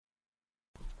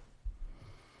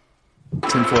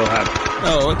tinfoil hat.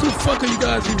 Oh, what the fuck are you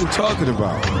guys even talking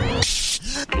about?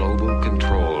 Global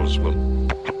controls will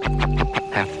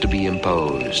have to be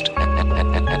imposed,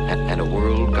 and a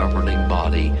world governing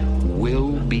body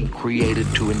will be created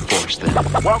to enforce them.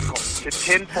 Welcome to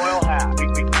Tinfoil Hat.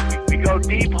 We go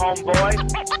deep, homeboy.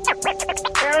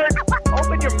 Aaron,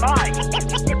 open your mind.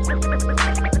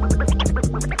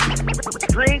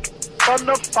 Drink from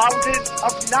the fountain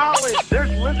of knowledge.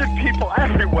 There's lizard people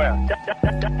everywhere.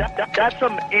 That's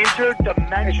some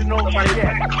interdimensional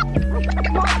shit.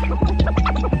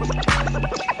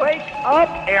 Wake up,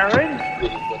 Aaron.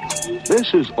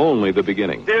 This is only the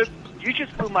beginning. Dude, you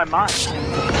just blew my mind.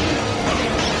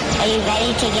 Are you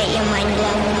ready to get your mind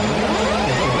blown?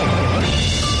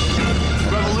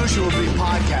 Revolution will be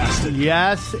podcasted.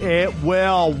 Yes, it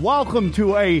will. Welcome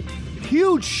to a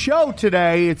huge show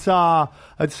today. It's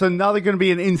another going to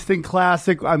be an instant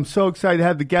classic. I'm so excited to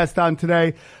have the guest on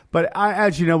today. But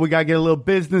as you know, we got to get a little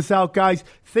business out, guys.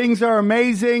 Things are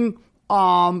amazing.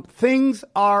 Things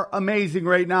are amazing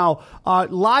right now.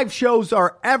 Live shows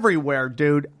are everywhere,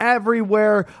 dude.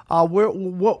 Everywhere.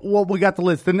 We got the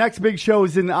list. The next big show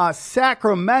is in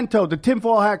Sacramento. The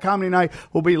Tinfoil Hat Comedy Night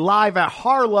will be live at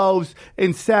Harlow's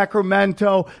in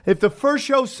Sacramento. If the first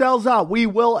show sells out, we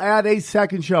will add a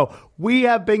second show. We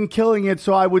have been killing it,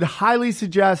 so I would highly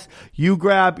suggest you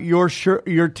grab your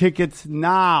tickets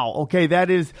now. Okay,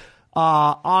 that is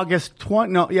August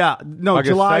 20.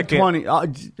 July 2nd. 20.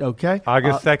 Okay.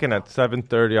 August 2nd at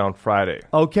 7:30 on Friday.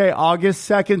 Okay, August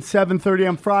 2nd, 7:30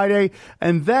 on Friday.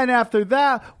 And then after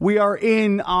that, we are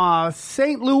in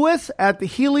St. Louis at the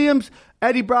Heliums.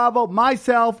 Eddie Bravo,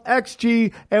 myself,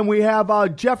 XG, and we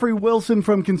have Jeffrey Wilson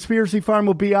from Conspiracy Farm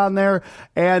will be on there.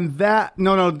 And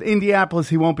Indianapolis,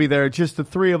 he won't be there. It's just the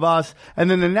three of us. And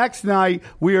then the next night,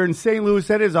 we are in St. Louis.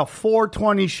 That is a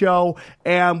 4:20 show,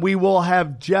 and we will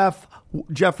have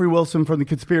Jeffrey Wilson from the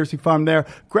Conspiracy Farm there.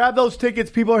 Grab those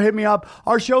tickets. People are hitting me up.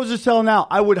 Our shows are selling out.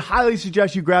 I would highly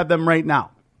suggest you grab them right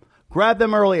now. Grab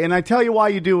them early. And I tell you why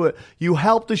you do it. You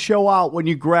help the show out when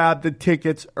you grab the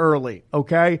tickets early,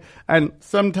 okay? And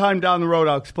sometime down the road,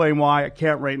 I'll explain why. I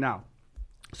can't right now.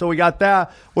 So we got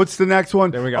that. What's the next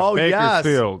one? Then we got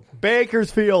Bakersfield. Yes.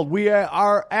 Bakersfield. We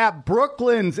are at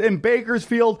Brooklyn's in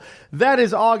Bakersfield. That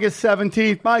is August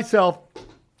 17th. Myself,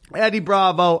 Eddie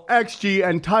Bravo, XG,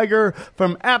 and Tiger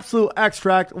from Absolute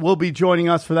Extract will be joining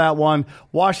us for that one.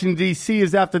 Washington, D.C.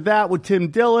 is after that with Tim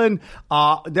Dillon.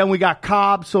 Then we got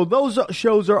Cobb. So those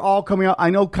shows are all coming up. I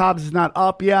know Cobb's is not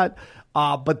up yet,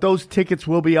 but those tickets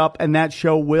will be up, and that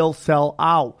show will sell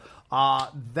out.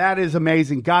 That is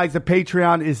amazing. Guys, the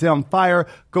Patreon is on fire.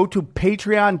 Go to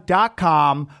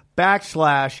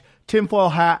patreon.com/tinfoil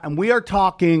hat, and we are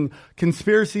talking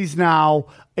Conspiracies Now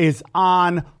is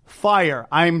on fire.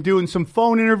 I'm doing some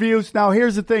phone interviews. Now,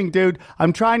 here's the thing, dude.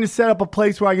 I'm trying to set up a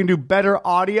place where I can do better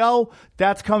audio.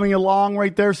 That's coming along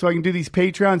right there, so I can do these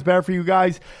Patreons better for you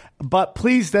guys. But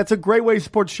please, that's a great way to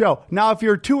support the show. Now, if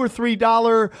you're a $2 or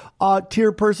 $3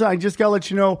 tier person, I just got to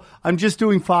let you know, I'm just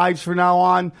doing $5s from now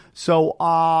on. So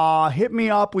hit me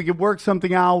up. We could work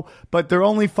something out, but they're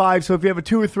only $5. So if you have a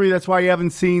 2 or 3, that's why you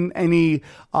haven't seen any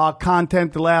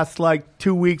content the last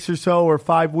 2 weeks or so, or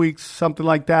 5 weeks, something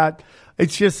like that.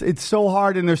 It's so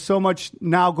hard, and there's so much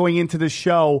now going into the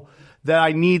show that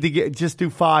I need to just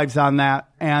do $5s on that.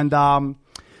 And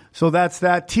so that's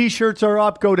that. T-shirts are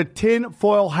up. Go to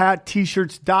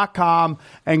tinfoilhattshirts.com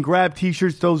and grab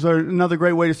T-shirts. Those are another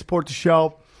great way to support the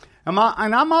show. And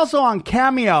I'm also on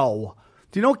Cameo.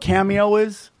 Do you know what Cameo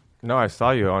is? No, I saw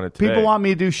you on it today. People want me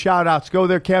to do shout-outs. Go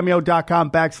there,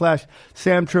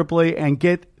 cameo.com/SamTripoli, and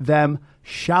get them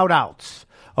shout-outs.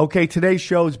 Okay, today's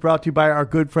show is brought to you by our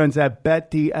good friends at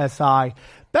BetDSI.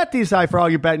 BetDSI, for all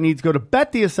your bet needs, go to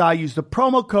BetDSI, use the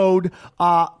promo code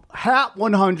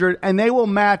HAT100, and they will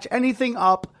match anything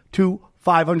up to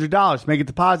 $500. Make a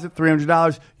deposit,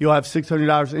 $300. You'll have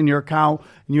 $600 in your account,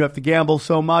 and you have to gamble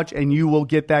so much, and you will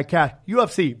get that cash.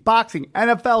 UFC, boxing,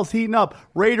 NFL's heating up.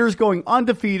 Raiders going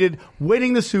undefeated,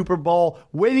 winning the Super Bowl,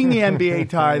 winning the NBA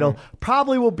title.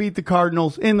 Probably will beat the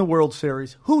Cardinals in the World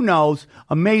Series. Who knows?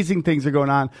 Amazing things are going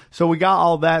on. So we got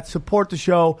all that. Support the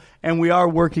show, and we are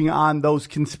working on those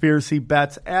conspiracy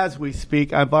bets as we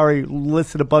speak. I've already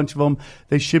listed a bunch of them.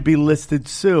 They should be listed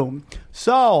soon.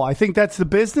 So I think that's the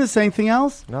business. Anything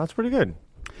else? No, it's pretty good.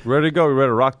 Ready to go. We're ready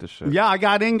to rock this shit. Yeah, I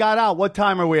got in, got out. What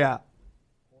time are we at?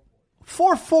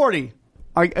 4:40.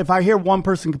 If I hear one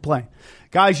person complain.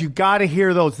 Guys, you got to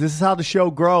hear those. This is how the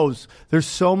show grows. There's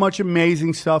so much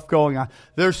amazing stuff going on.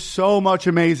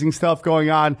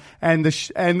 And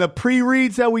the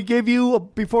pre-reads that we give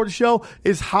you before the show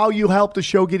is how you help the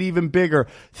show get even bigger.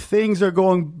 Things are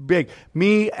going big.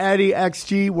 Me, Eddie,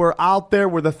 XG, we're out there.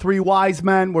 We're the three wise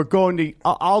men. We're going to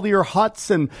all your huts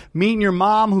and meeting your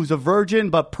mom, who's a virgin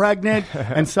but pregnant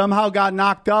and somehow got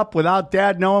knocked up without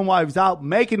dad knowing why he was out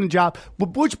making the job,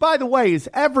 which, by the way, is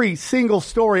every single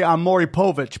story on Maury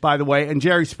Povich, by the way, and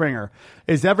Jerry Springer.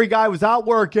 Is every guy was out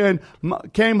working,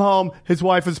 came home, his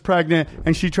wife was pregnant,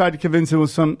 and she tried to convince him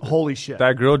with some holy shit.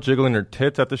 That girl jiggling her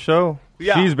tits at the show?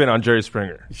 Yeah. She's been on Jerry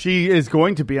Springer. She is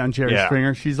going to be on Jerry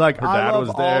Springer. She's like, I love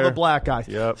all the black guys.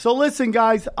 Yep. So listen,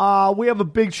 guys, we have a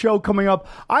big show coming up.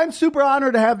 I'm super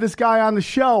honored to have this guy on the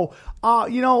show.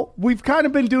 We've kind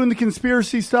of been doing the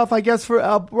conspiracy stuff, I guess, for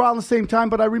around the same time.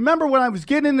 But I remember when I was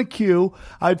getting in the queue,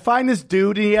 I'd find this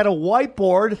dude, and he had a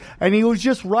whiteboard, and he was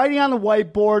just writing on the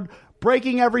whiteboard,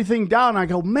 breaking everything down. I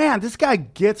go, man, this guy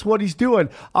gets what he's doing.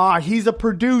 He's a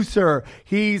producer.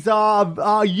 He's a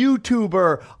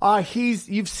YouTuber.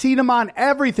 You've seen him on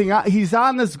everything. He's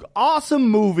on this awesome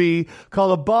movie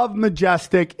called Above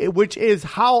Majestic, which is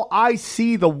how I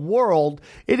see the world.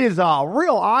 It is a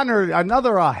real honor.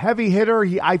 Another heavy hitter.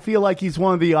 I feel like he's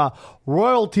one of the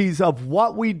royalties of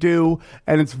what we do,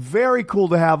 and it's very cool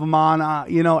to have him on,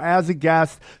 as a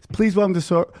guest. Please welcome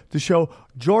to the show,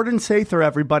 Jordan Sather,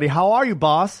 everybody. How are you,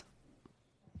 boss?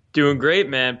 Doing great,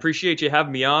 man. Appreciate you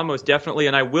having me on, most definitely.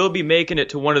 And I will be making it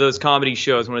to one of those comedy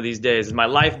shows one of these days. My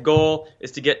life goal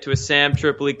is to get to a Sam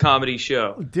Tripoli comedy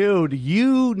show. Dude,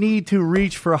 you need to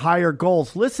reach for higher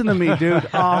goals. Listen to me, dude.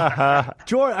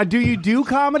 Jordan, do you do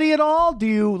comedy at all? Do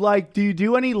you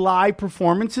do any live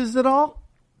performances at all?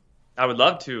 I would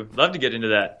love to. Love to get into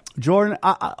that. Jordan,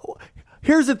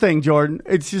 here's the thing, Jordan.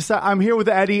 It's just I'm here with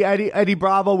Eddie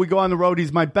Bravo. We go on the road.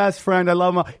 He's my best friend. I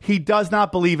love him. He does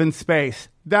not believe in space.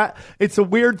 It's a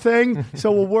weird thing,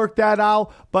 so we'll work that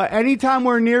out. But anytime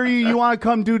we're near you, you want to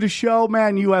come do the show,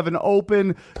 man, you have an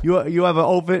open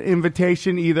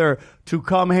invitation either to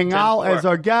come hang out as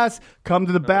our guest, come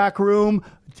to the back room,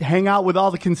 hang out with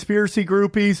all the conspiracy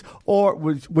groupies, or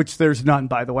which there's none,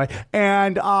 by the way,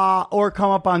 and or come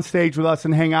up on stage with us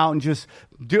and hang out and just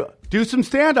do some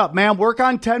stand up, man. Work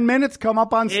on 10 minutes, come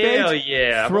up on stage. Hell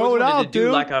yeah. Throw it out, to do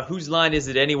dude. Like a Whose Line Is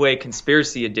It Anyway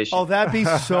conspiracy edition. Oh, that'd be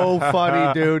so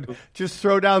funny, dude. Just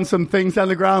throw down some things on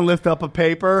the ground, lift up a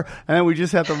paper, and then we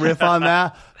just have to riff on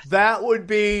that. That would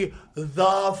be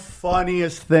the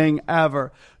funniest thing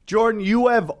ever. Jordan, you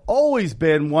have always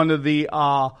been one of the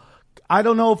I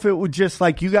don't know if it would just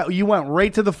like you went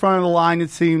right to the front of the line, it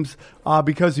seems,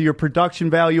 because of your production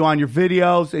value on your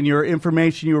videos and your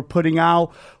information you were putting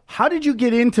out. How did you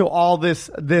get into all this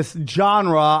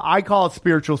genre? I call it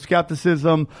spiritual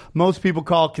skepticism. Most people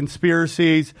call it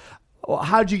conspiracies.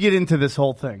 How did you get into this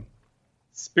whole thing?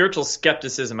 Spiritual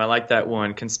skepticism. I like that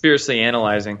one. Conspiracy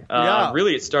analyzing.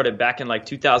 Really, it started back in like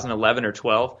 2011 or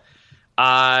 12.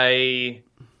 I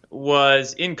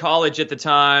was in college at the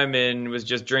time and was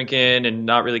just drinking and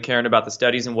not really caring about the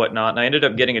studies and whatnot. And I ended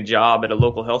up getting a job at a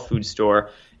local health food store.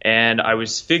 And I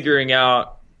was figuring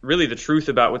out really the truth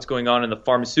about what's going on in the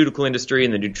pharmaceutical industry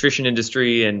and the nutrition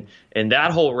industry and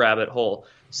that whole rabbit hole.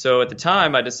 So at the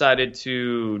time, I decided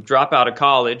to drop out of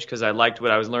college because I liked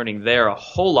what I was learning there a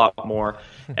whole lot more.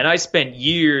 And I spent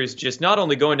years just not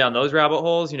only going down those rabbit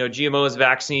holes, GMOs,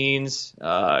 vaccines,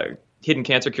 hidden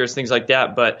cancer cures, things like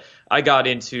that. But I got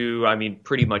into,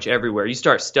 pretty much everywhere. You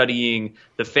start studying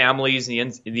the families,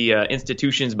 the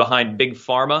institutions behind big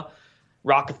pharma,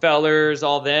 Rockefellers,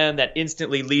 all them, that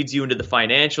instantly leads you into the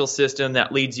financial system,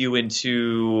 that leads you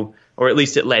into, or at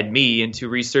least it led me into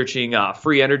researching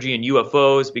free energy and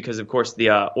UFOs because, of course,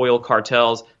 the oil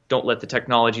cartels don't let the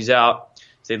technologies out.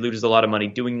 So they lose a lot of money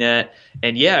doing that.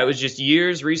 And yeah, it was just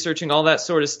years researching all that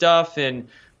sort of stuff. And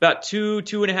about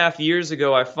 2.5 years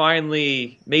ago, I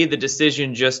finally made the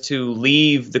decision just to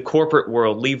leave the corporate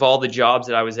world, leave all the jobs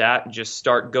that I was at, and just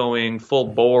start going full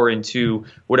bore into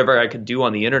whatever I could do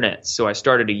on the internet. So I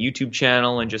started a YouTube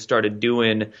channel and just started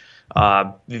doing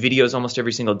videos almost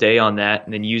every single day on that,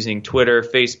 and then using Twitter,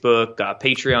 Facebook,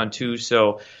 Patreon too.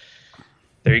 So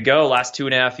there you go. Last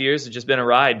 2.5 years, it's just been a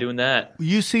ride doing that.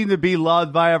 You seem to be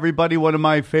loved by everybody. One of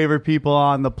my favorite people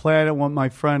on the planet. My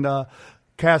friend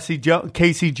Casey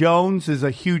Jones is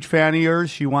a huge fan of yours.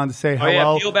 She wanted to say hello.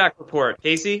 Oh, yeah, Peel Back Report.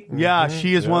 Casey? Yeah,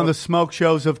 she is one of the smoke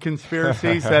shows of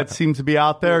conspiracies that seems to be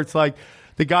out there. It's like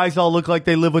the guys all look like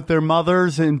they live with their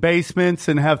mothers in basements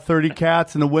and have 30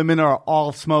 cats, and the women are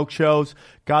all smoke shows.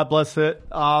 God bless it.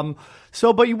 But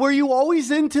were you always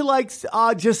into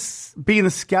just being a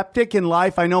skeptic in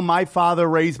life? I know my father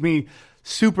raised me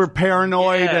super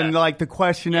paranoid and like to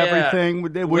question everything? Were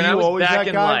when you I was always back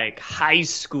that guy? in like high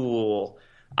school,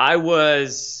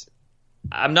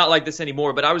 I'm not like this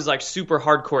anymore, but I was like super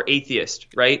hardcore atheist,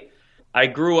 right? I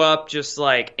grew up just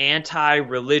like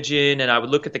anti-religion, and I would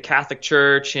look at the Catholic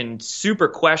Church and super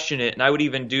question it. And I would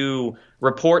even do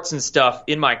reports and stuff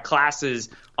in my classes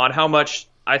on how much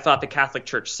I thought the Catholic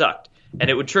Church sucked. And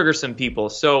it would trigger some people.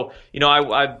 So,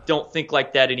 I don't think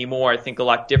like that anymore. I think a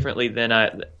lot differently than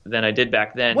I did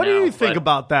back then. What do you think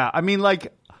about that? I mean,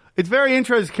 like, it's very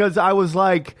interesting because I was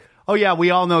like, oh, yeah, we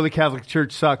all know the Catholic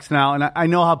Church sucks now. And I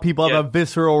know how people have a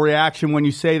visceral reaction when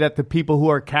you say that to people who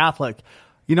are Catholic.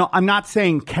 I'm not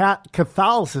saying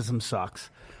Catholicism sucks.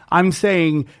 I'm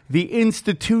saying the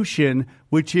institution,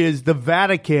 which is the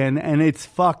Vatican and its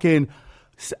fucking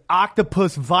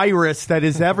octopus virus that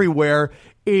is everywhere,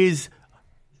 is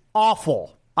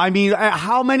awful. I mean,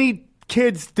 how many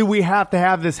kids do we have to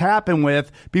have this happen with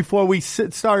before we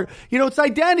start? It's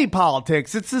identity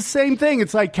politics. It's the same thing.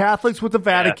 It's like Catholics with the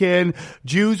Vatican,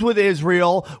 Jews with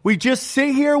Israel. We just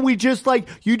sit here. We just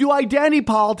you do identity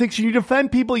politics. You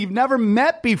defend people you've never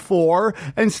met before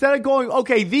instead of going,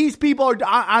 okay, these people are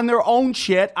on their own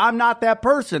shit. I'm not that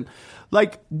person.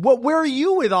 Where are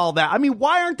you with all that? I mean,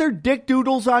 why aren't there dick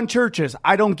doodles on churches?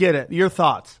 I don't get it. Your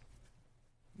thoughts?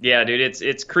 Yeah, dude,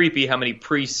 it's creepy how many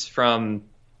priests from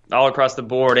all across the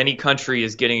board, any country,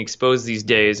 is getting exposed these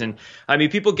days. And I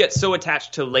mean, people get so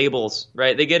attached to labels,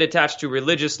 right? They get attached to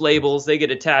religious labels. They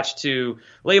get attached to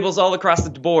labels all across the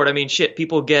board. I mean, shit,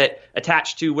 people get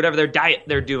attached to whatever their diet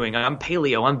they're doing. I'm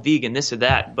paleo, I'm vegan, this or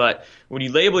that. But when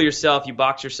you label yourself, you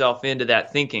box yourself into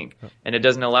that thinking, and it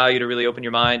doesn't allow you to really open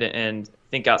your mind and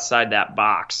think outside that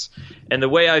box. And the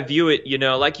way I view it,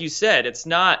 like you said, it's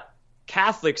not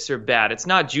Catholics are bad. It's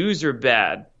not Jews are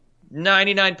bad.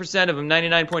 99% of them,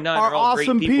 99.9 are all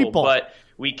awesome great people. But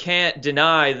we can't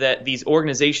deny that these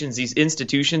organizations, these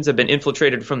institutions have been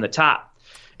infiltrated from the top.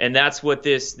 And that's what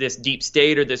this deep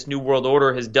state or this new world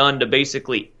order has done to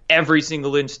basically every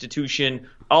single institution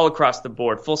all across the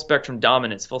board. Full spectrum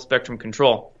dominance, full spectrum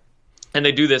control. And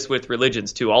they do this with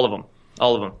religions too, all of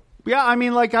them. Yeah, I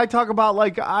mean, I talk about,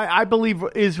 I believe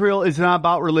Israel is not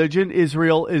about religion.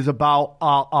 Israel is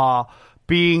about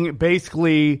being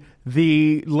basically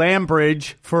the land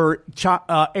bridge for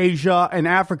Asia and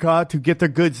Africa to get their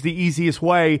goods the easiest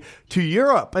way to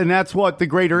Europe. And that's what the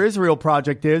Greater Israel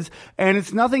Project is. And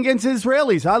it's nothing against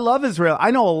Israelis. I love Israel.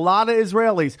 I know a lot of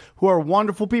Israelis who are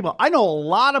wonderful people. I know a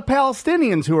lot of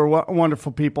Palestinians who are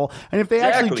wonderful people. And if they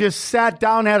actually just sat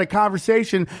down and had a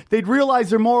conversation, they'd realize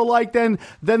they're more alike than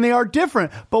they are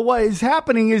different. But what is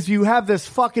happening is you have this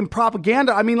fucking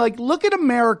propaganda. I mean, look at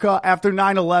America after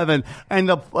 9/11 and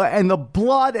the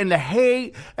blood and the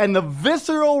hate and the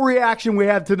visceral reaction we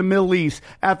had to the Middle East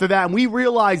after that. And we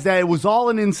realized that it was all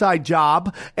an inside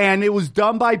job, and it was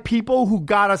done by people who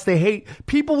got us to hate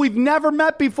people we've never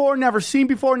met before, never seen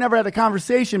before, never had a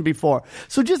conversation before.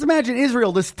 So just imagine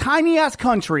Israel, this tiny ass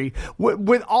country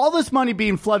with all this money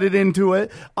being flooded into it,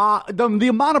 the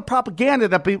amount of propaganda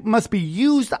that must be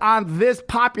used on this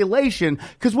population.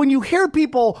 Because when you hear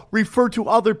people refer to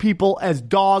other people as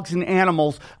dogs and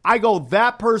animals, I go,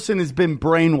 that person has been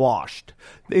brainwashed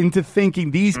into thinking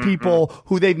these people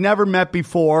who they've never met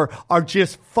before are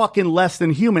just fucking less than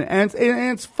human. And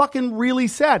it's fucking really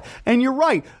sad. And you're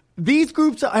right. These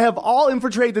groups have all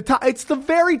infiltrated the top. It's the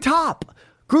very top.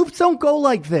 Groups don't go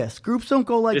like this.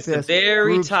 It's the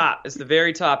very top. It's the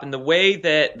very top. And the way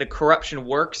that the corruption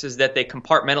works is that they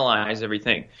compartmentalize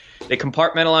everything. They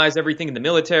compartmentalize everything in the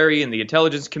military, in the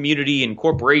intelligence community, in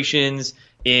corporations,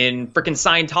 in freaking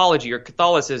Scientology or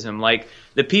Catholicism.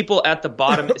 The people at the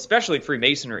bottom, especially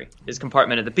Freemasonry, is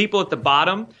compartmented. The people at the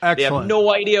bottom, They have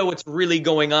no idea what's really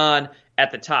going on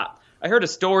at the top. I heard a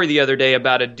story the other day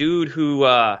about a dude who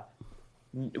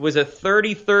was a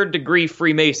 33rd degree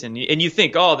Freemason. And you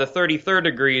think, the 33rd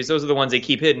degrees, those are the ones they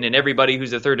keep hidden, and everybody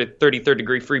who's a 33rd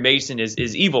degree Freemason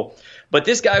is evil. But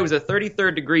this guy was a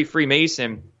 33rd degree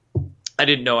Freemason. I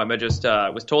didn't know him. I just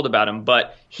was told about him.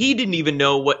 But he didn't even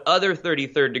know what other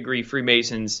 33rd degree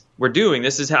Freemasons were doing.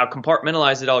 This is how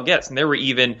compartmentalized it all gets. And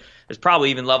there's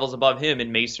probably even levels above him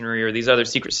in Masonry or these other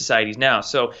secret societies now.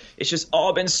 So it's just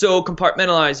all been so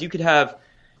compartmentalized. You could have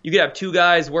two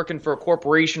guys working for a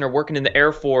corporation or working in the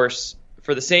Air Force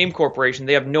for the same corporation.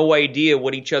 They have no idea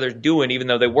what each other's doing, even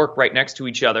though they work right next to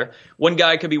each other. One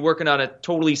guy could be working on a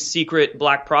totally secret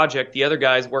black project. The other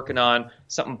guy's working on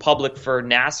something public for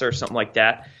NASA or something like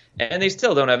that. And they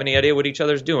still don't have any idea what each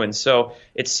other's doing. So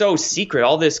it's so secret.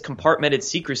 All this compartmented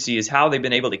secrecy is how they've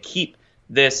been able to keep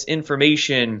this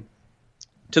information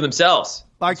to themselves.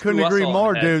 I couldn't agree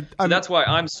more, dude. So that's why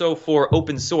I'm so for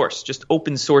open source, just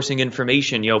open sourcing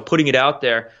information, putting it out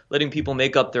there, letting people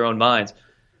make up their own minds.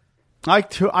 I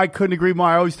couldn't agree more.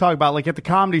 I always talk about, like, at the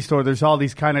Comedy Store, there's all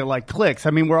these kind of, like, cliques.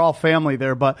 I mean, we're all family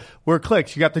there, but we're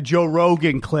cliques. You got the Joe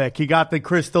Rogan clique. You got the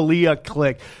Chris D'Elia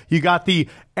clique. You got the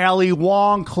Ali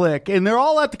Wong clique. And they're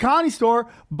all at the Comedy Store,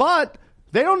 but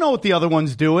they don't know what the other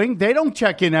one's doing. They don't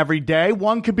check in every day.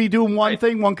 One could be doing one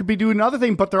thing, one could be doing another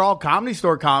thing, but they're all Comedy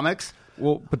Store comics.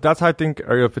 Well, but that's how I think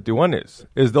Area 51 is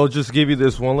they'll just give you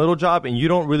this one little job, and you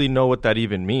don't really know what that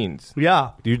even means.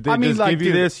 Yeah. They give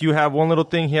you this, you have one little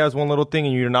thing, he has one little thing,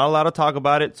 and you're not allowed to talk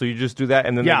about it, so you just do that,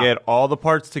 and then they get all the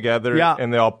parts together,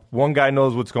 and one guy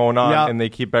knows what's going on, and they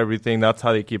keep everything. That's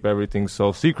how they keep everything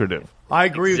so secretive. I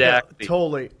agree with that,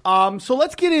 totally. So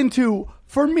let's get into,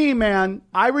 for me, man,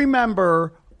 I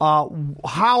remember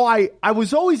how I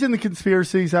was always in the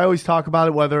conspiracies. I always talk about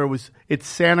it, whether it's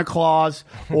Santa Claus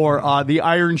or the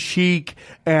Iron Sheik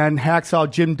and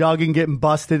Hacksaw Jim Duggan getting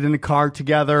busted in a car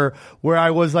together, where I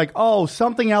was like, oh,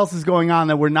 something else is going on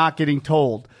that we're not getting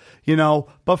told,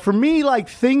 But for me, like,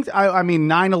 things, I mean,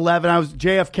 9/11, I was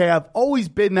JFK, I've always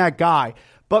been that guy.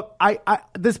 But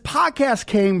this podcast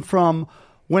came from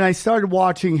when I started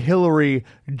watching Hillary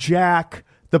jack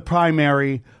the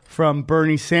primary from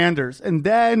Bernie Sanders. And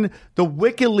then the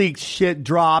WikiLeaks shit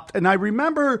dropped. And I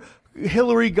remember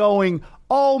Hillary going,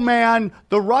 oh, man,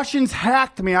 the Russians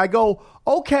hacked me. I go,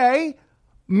 okay,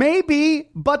 maybe,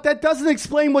 but that doesn't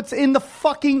explain what's in the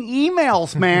fucking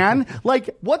emails, man. Like,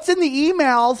 what's in the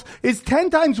emails is 10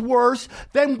 times worse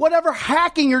than whatever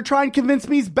hacking you're trying to convince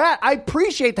me is bad. I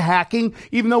appreciate the hacking,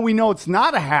 even though we know it's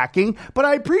not a hacking, but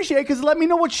I appreciate it because let me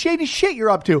know what shady shit you're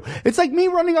up to. It's like me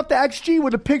running up to XG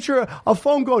with a picture, a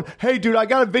phone going, hey, dude, I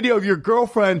got a video of your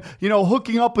girlfriend,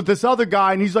 hooking up with this other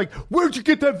guy, and he's like, where'd you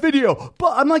get that video?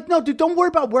 But I'm like, no, dude, don't worry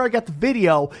about where I got the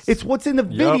video. It's what's in the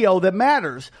video that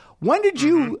matters. When did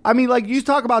you, I mean, like, you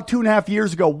talk about 2.5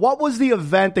 years ago, what was the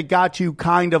event that got you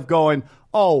kind of going,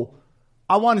 oh,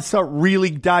 I want to start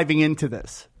really diving into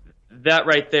this? That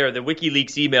right there, the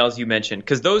WikiLeaks emails you mentioned,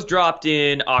 because those dropped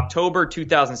in October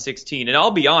 2016. And I'll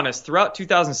be honest, throughout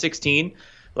 2016,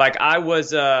 like, I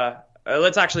was,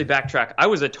 let's actually backtrack. I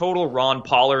was a total Ron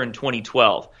Pauler in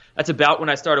 2012. That's about when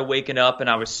I started waking up, and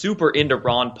I was super into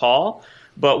Ron Paul.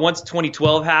 But once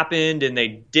 2012 happened and they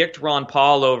dicked Ron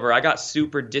Paul over, I got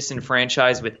super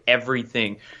disenfranchised with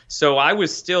everything. So I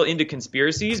was still into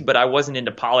conspiracies, but I wasn't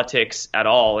into politics at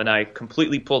all, and I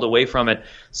completely pulled away from it.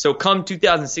 So come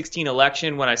 2016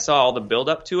 election, when I saw all the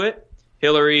buildup to it,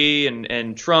 Hillary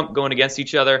and Trump going against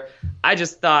each other, I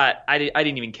just thought I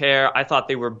didn't even care. I thought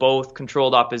they were both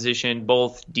controlled opposition,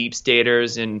 both deep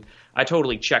staters, and I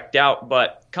totally checked out.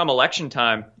 But come election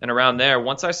time and around there,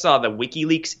 once I saw the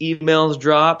WikiLeaks emails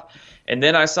drop, and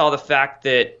then I saw the fact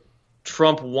that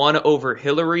Trump won over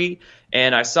Hillary,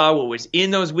 and I saw what was in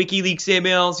those WikiLeaks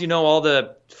emails, all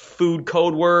the food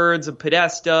code words of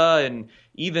Podesta, and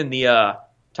even the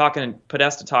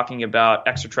Podesta talking about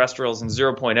extraterrestrials and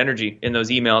 0 point energy in those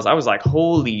emails. I was like,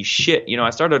 holy shit. I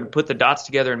started to put the dots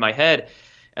together in my head,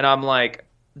 and I'm like,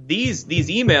 these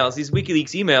emails, these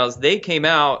WikiLeaks emails, they came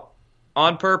out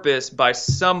on purpose by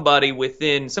somebody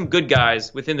within, some good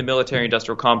guys within the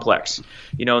military-industrial complex.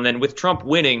 And then with Trump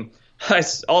winning, I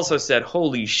also said,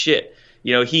 holy shit,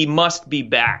 he must be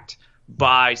backed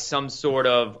by some sort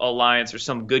of alliance or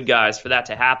some good guys for that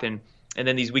to happen. And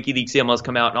then these WikiLeaks emails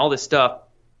come out and all this stuff.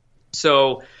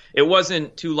 So it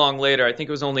wasn't too long later, I think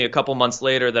it was only a couple months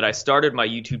later, that I started my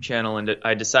YouTube channel, and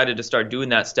I decided to start doing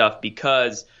that stuff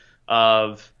because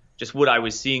of just what I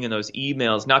was seeing in those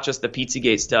emails, not just the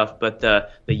Pizzagate stuff, but the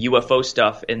UFO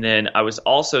stuff. And then I was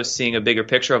also seeing a bigger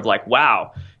picture of like,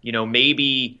 wow,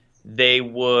 maybe they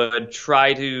would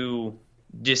try to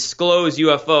disclose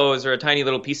UFOs or a tiny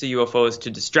little piece of UFOs to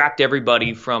distract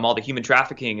everybody from all the human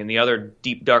trafficking and the other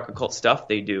deep, dark occult stuff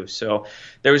they do. So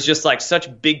there was just like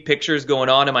such big pictures going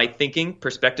on in my thinking,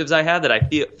 perspectives I had, that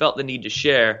I felt the need to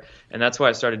share. And that's why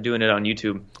I started doing it on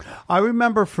YouTube. I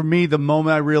remember for me, the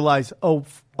moment I realized,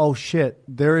 oh shit,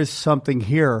 there is something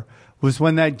here, was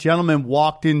when that gentleman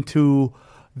walked into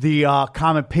the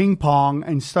Comet Ping Pong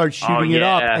and started shooting it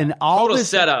up, and all total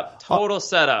this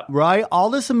setup, right? All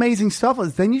this amazing stuff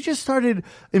was. Then you just started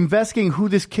investigating who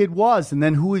this kid was, and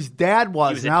then who his dad was.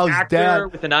 He was and how an his actor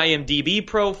dad with an IMDb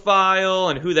profile,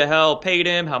 and who the hell paid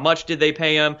him? How much did they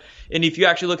pay him? And if you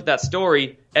actually look at that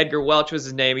story, Edgar Welch was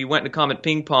his name. He went to Comet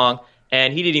Ping Pong,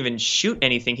 and he didn't even shoot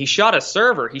anything. He shot a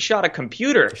server. He shot a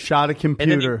computer. And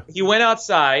then he went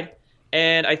outside.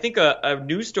 And I think a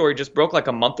news story just broke like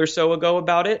a month or so ago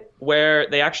about it, where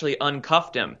they actually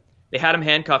uncuffed him They had him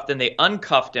handcuffed, then they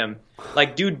uncuffed him.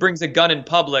 Like, dude brings a gun in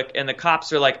public, and the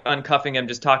cops are, like, uncuffing him,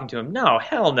 just talking to him. No,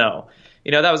 hell no.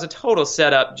 You know, that was a total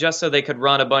setup just so they could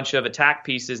run a bunch of attack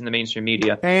pieces in the mainstream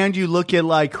media. And you look at,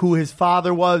 like, who his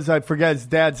father was. I forget his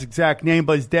dad's exact name,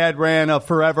 but his dad ran a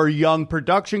Forever Young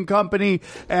production company.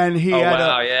 And he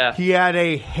had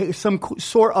some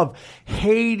sort of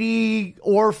Haiti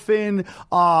orphan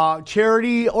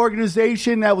charity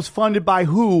organization that was funded by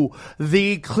who?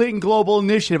 The Clinton Global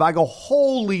Initiative. I go,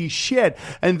 holy shit.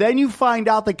 And then you find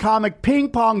out that Comic Ping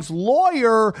Pong's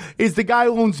lawyer is the guy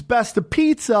who owns Best of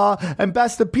Pizza, and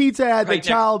Best of Pizza had the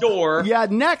child. Next door. Yeah,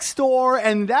 next door.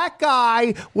 And that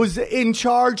guy was in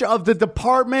charge of the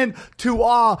department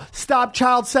to stop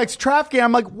child sex trafficking.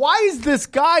 I'm like, why is this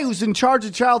guy who's in charge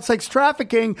of child sex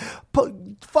trafficking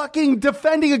fucking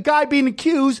defending a guy being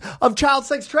accused of child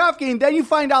sex trafficking? Then you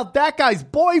find out that guy's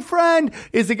boyfriend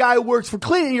is the guy who works for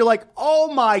Clinton. You're like,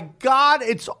 oh my God,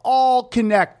 it's all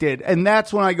connected. And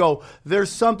that's when I go,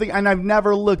 there's something, and I've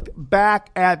never looked back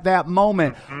at that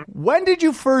moment. When did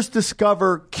you first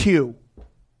discover Q?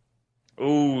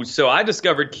 Ooh, so I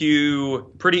discovered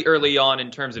Q pretty early on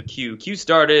in terms of Q. Q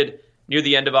started near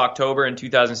the end of October in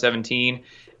 2017.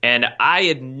 And I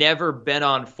had never been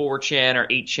on 4chan or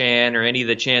 8chan or any of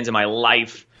the chans in my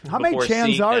life. How many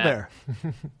chans are there?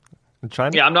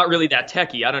 Yeah, I'm not really that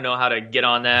techie. I don't know how to get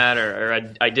on that,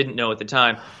 or I didn't know at the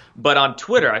time. But on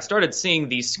Twitter, I started seeing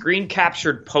these screen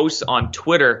captured posts on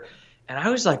Twitter, and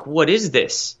I was like, what is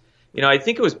this? You know, I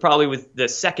think it was probably with the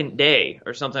second day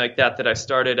or something like that I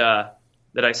started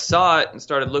that I saw it and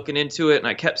started looking into it, and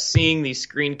I kept seeing these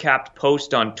screen capped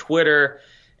posts on Twitter.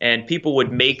 And people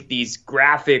would make these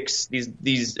graphics,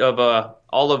 these of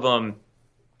all of them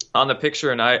on the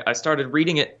picture, and I started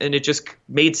reading it, and it just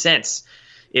made sense.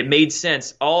 It made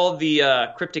sense. All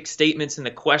the cryptic statements and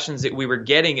the questions that we were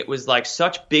getting, it was like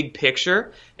such big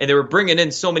picture, and they were bringing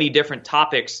in so many different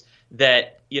topics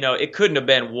that, you know, it couldn't have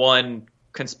been one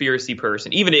conspiracy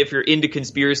person. Even if you're into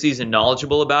conspiracies and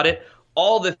knowledgeable about it,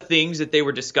 all the things that they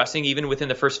were discussing, even within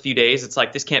the first few days, it's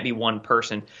like, this can't be one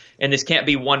person. And this can't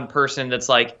be one person that's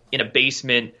like in a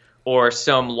basement or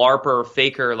some LARPer or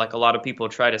faker, like a lot of people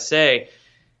try to say.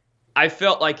 I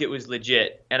felt like it was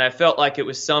legit, and I felt like it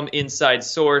was some inside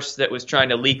source that was trying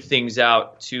to leak things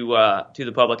out to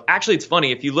the public. Actually, it's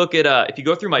funny. If you look at if you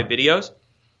go through my videos,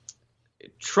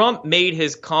 Trump made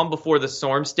his calm before the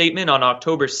storm statement on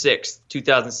October 6th,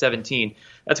 2017.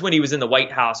 That's when he was in the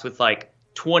White House with like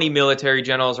 20 military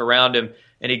generals around him,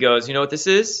 and he goes, you know what this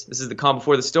is? This is the calm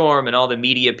before the storm, and all the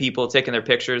media people taking their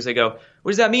pictures. They go,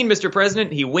 what does that mean, Mr.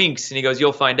 President? He winks, and he goes,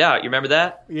 you'll find out. You remember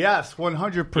that? Yes,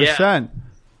 100%. Yeah.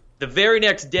 The very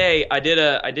next day, I did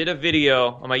a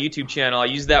video on my YouTube channel. I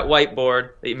used that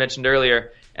whiteboard that you mentioned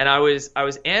earlier, and I was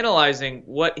analyzing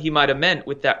what he might have meant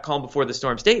with that calm before the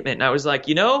storm statement, and I was like,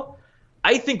 you know,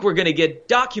 I think we're going to get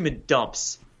document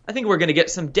dumps. I think we're going to get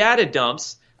some data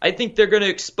dumps. I think they're going to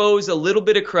expose a little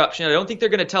bit of corruption. I don't think they're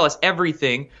going to tell us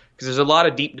everything, because there's a lot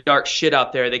of deep, dark shit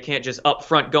out there. They can't just up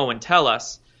front go and tell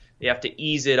us. They have to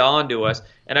ease it on to us.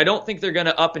 And I don't think they're going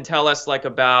to up and tell us like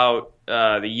about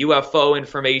the UFO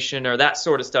information or that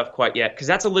sort of stuff quite yet, because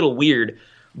that's a little weird.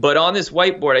 But on this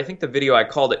whiteboard, I think the video I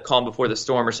called it Calm Before the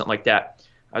Storm or something like that.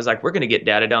 I was like, we're going to get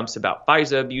data dumps about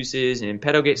FISA abuses and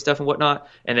pedogate stuff and whatnot.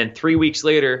 And then 3 weeks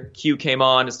later, Q came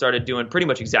on and started doing pretty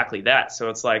much exactly that. So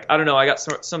it's like, I don't know, I got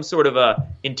some sort of a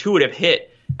intuitive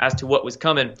hit as to what was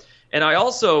coming. And I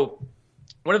also,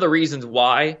 one of the reasons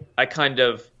why I kind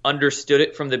of understood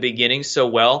it from the beginning so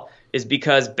well is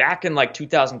because back in like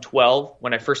 2012,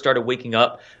 when I first started waking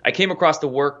up, I came across the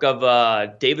work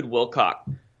of David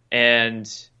Wilcock. And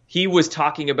he was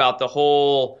talking about the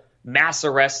whole mass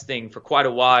arrest thing for quite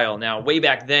a while. Now, way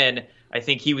back then, I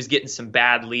think he was getting some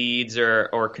bad leads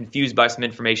or confused by some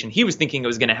information. He was thinking it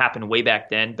was going to happen way back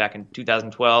then, back in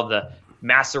 2012, the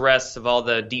mass arrests of all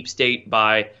the deep state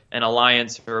by an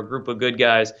alliance or a group of good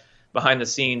guys behind the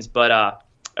scenes. But,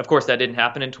 of course, that didn't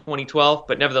happen in 2012.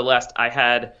 But nevertheless, I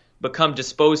had become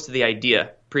predisposed to the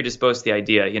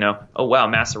idea, you know, oh, wow,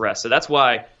 mass arrest. So that's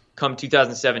why come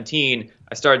 2017,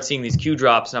 I started seeing these Q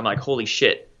drops, and I'm like, holy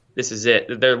shit. This is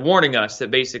it. They're warning us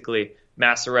that basically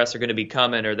mass arrests are going to be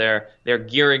coming, or they're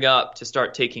gearing up to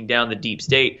start taking down the deep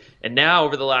state. And now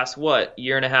over the last,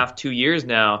 year and a half, 2 years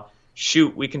now,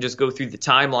 shoot, we can just go through the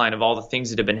timeline of all the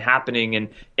things that have been happening and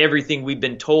everything we've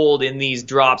been told in these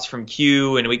drops from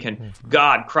Q, and we can,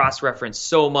 cross-reference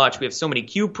so much. We have so many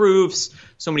Q proofs,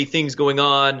 so many things going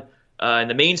on in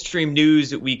the mainstream news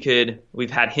that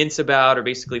we've had hints about or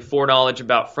basically foreknowledge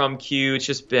about from Q. It's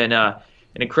just been an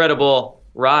incredible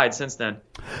ride since then.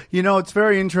 You know, it's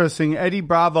very interesting. Eddie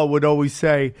Bravo would always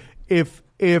say, if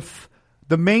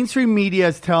the mainstream media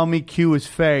is telling me Q is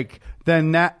fake,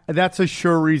 then that's a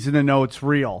sure reason to know it's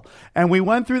real. And we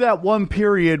went through that one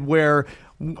period where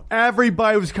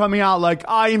everybody was coming out like,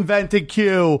 I invented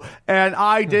Q and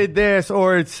I did this,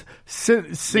 or it's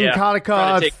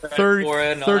Syncotica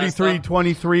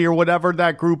 3323 or whatever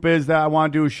that group is that I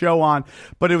want to do a show on.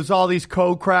 But it was all these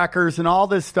code crackers and all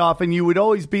this stuff. And you would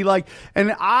always be like,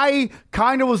 and I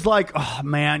kind of was like, oh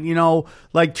man,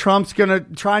 like Trump's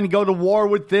trying to go to war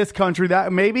with this country.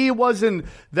 That maybe it wasn't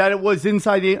that it was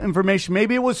inside the information.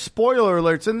 Maybe it was spoiler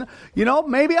alerts. And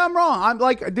maybe I'm wrong. I'm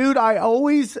like, dude,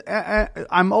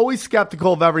 I'm always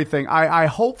skeptical of everything. I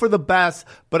hope for the best,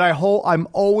 but I'm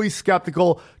always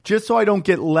skeptical just so I don't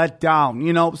get let down,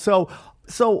 So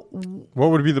what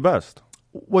would be the best?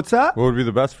 What's that? What would be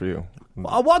the best for you?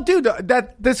 Well, dude,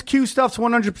 this Q stuff's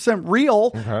 100%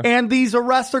 real, and these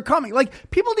arrests are coming. Like,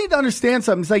 people need to understand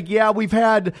something. It's like, yeah, we've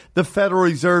had the Federal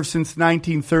Reserve since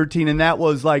 1913, and that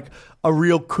was like a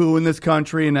real coup in this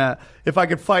country. And if I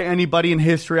could fight anybody in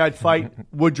history, I'd fight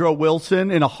Woodrow Wilson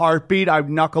in a heartbeat. I'd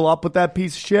knuckle up with that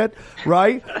piece of shit,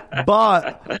 right?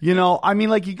 But, you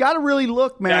got to really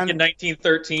look, man. Back in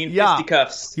 1913,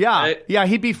 fisticuffs. Yeah, right? Yeah,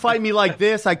 he'd be fighting me like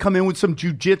this. I'd come in with some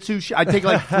jujitsu shit. I'd take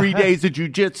like 3 days of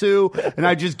jujitsu, and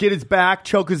I'd just get his back,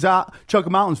 choke him out,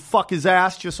 and fuck his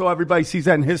ass just so everybody sees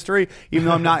that in history. Even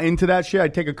though I'm not into that shit,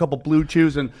 I'd take a couple blue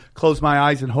chews and close my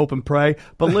eyes and hope and pray.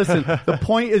 But listen, the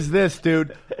point is this,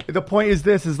 dude. The point is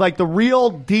this, is like the real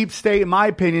deep state, in my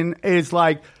opinion, is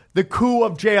like the coup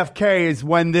of JFK is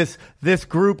when this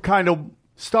group kind of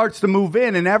starts to move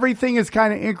in, and everything is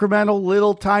kind of incremental,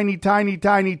 little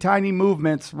tiny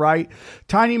movements, right?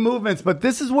 Tiny movements, but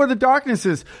this is where the darkness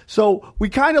is. So we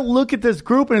kind of look at this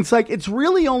group, and it's like, it's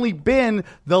really only been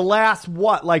the last,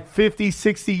 50,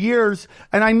 60 years,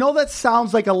 and I know that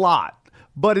sounds like a lot.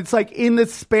 But it's like in the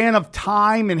span of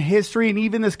time and history and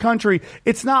even this country,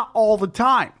 it's not all the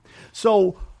time.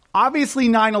 So obviously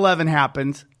 9/11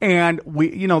 happens, and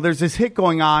there's this hit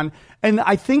going on. And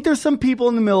I think there's some people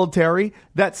in the military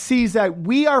that sees that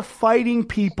we are fighting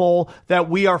people that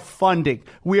we are funding.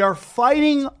 We are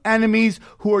fighting enemies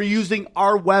who are using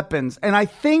our weapons. And I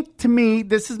think, to me,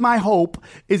 this is my hope,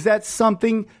 is that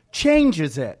something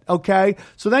changes it, okay?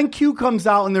 So then Q comes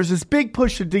out, and there's this big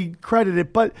push to discredit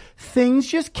it, but things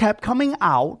just kept coming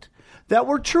out that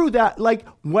were true. That, like,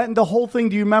 when the whole thing,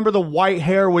 do you remember the white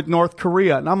hair with North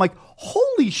Korea? And I'm like,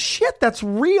 holy shit, that's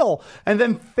real. And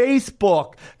then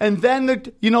Facebook, and then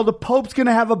the Pope's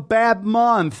gonna have a bad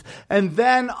month, and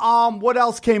then what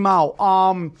else came out?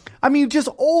 Just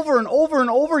over and over and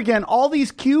over again, all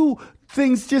these Q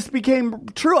things just became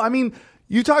true.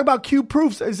 You talk about Q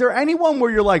proofs. Is there anyone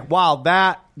where you're like, wow,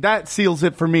 that seals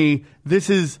it for me? This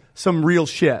is some real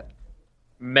shit.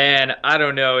 Man, I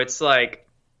don't know. It's like,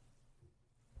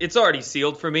 it's already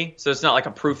sealed for me, so it's not like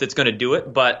a proof that's going to do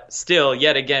it. But still,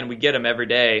 yet again, we get them every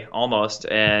day almost,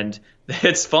 and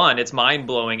it's fun. It's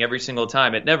mind-blowing every single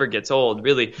time. It never gets old,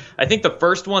 really. I think the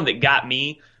first one that got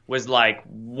me was like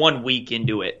 1 week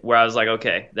into it, where I was like,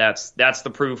 okay, that's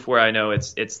the proof where I know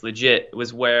it's legit. It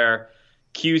was where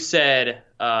Q said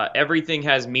everything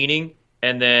has meaning,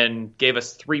 and then gave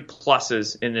us 3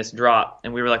 pluses in this drop.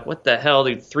 And we were like, what the hell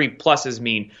do 3 pluses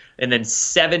mean? And then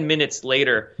 7 minutes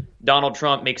later, Donald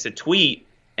Trump makes a tweet,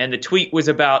 and the tweet was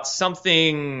about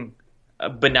something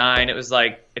benign. It was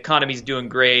like, economy's doing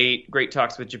great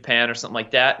talks with Japan or something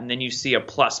like that. And then you see a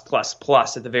plus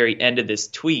at the very end of this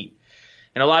tweet.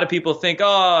 And a lot of people think,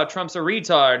 oh, Trump's a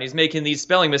retard, and he's making these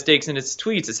spelling mistakes in his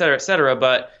tweets, et cetera, et cetera.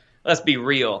 But let's be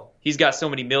real. He's got so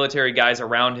many military guys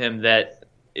around him that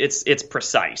it's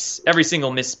precise. Every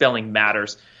single misspelling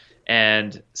matters.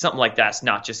 And something like that's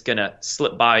not just going to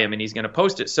slip by him and he's going to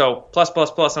post it. So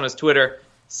plus on his Twitter,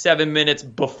 7 minutes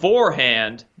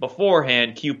beforehand,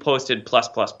 Q posted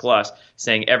plus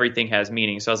saying everything has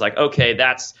meaning. So I was like, okay,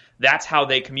 that's how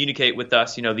they communicate with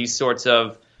us. These sorts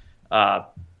of, I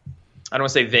don't want to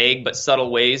say vague, but subtle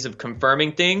ways of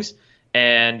confirming things.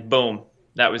 And boom,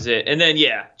 that was it. And then,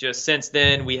 just since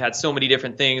then, we had so many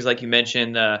different things. Like you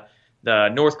mentioned, the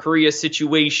North Korea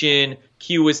situation.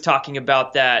 Q was talking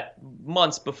about that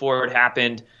months before it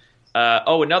happened.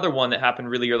 Another one that happened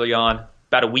really early on,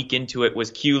 about a week into it,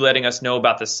 was Q letting us know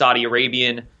about the Saudi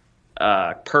Arabian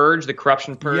purge, the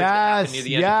corruption purge that happened near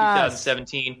the end of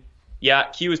 2017. Yeah,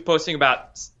 Q was posting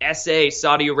about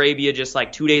Saudi Arabia just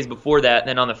like 2 days before that. And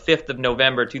then on the 5th of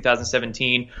November,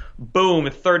 2017, boom,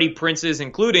 30 princes,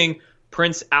 including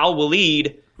Prince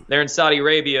Al-Walid, they're in Saudi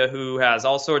Arabia, who has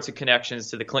all sorts of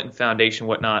connections to the Clinton Foundation,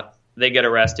 whatnot. They get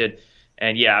arrested.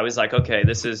 And I was like, okay,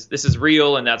 this is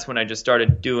real. And that's when I just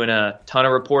started doing a ton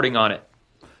of reporting on it.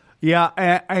 Yeah.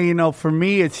 And for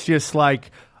me, it's just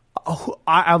like,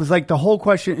 I was like, the whole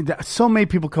question, so many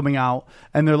people coming out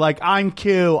and they're like, I'm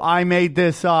Q, I made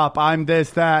this up, I'm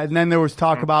this, that. And then there was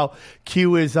talk about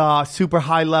Q is super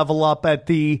high level up at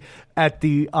the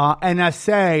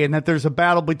NSA, and that there's a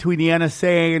battle between the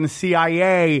NSA and the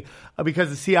CIA because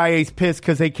the CIA is pissed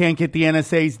because they can't get the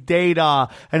NSA's data,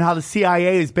 and how the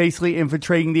CIA is basically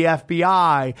infiltrating the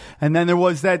FBI. And then there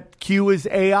was that Q is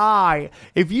AI.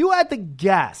 If you had to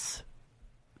guess,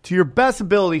 to your best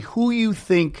ability, who you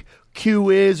think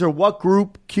Q is or what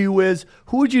group Q is,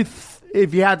 who would you,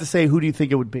 if you had to say, who do you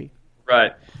think it would be?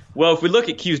 Right. Well, if we look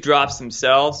at Q's drops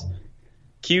themselves,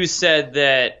 Q said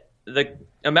that the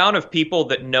amount of people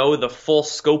that know the full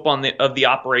scope of the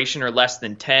operation are less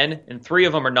than 10, and 3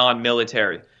 of them are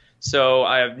non-military. So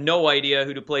I have no idea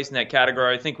who to place in that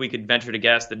category. I think we could venture to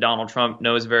guess that Donald Trump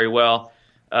knows very well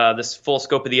this full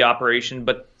scope of the operation.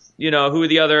 But, who are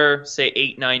the other, say,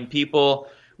 8, 9 people?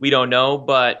 We don't know,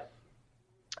 but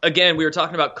again, we were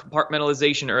talking about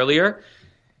compartmentalization earlier.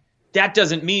 That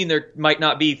doesn't mean there might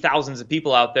not be thousands of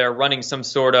people out there running some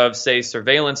sort of, say,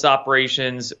 surveillance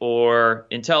operations or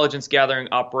intelligence gathering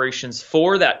operations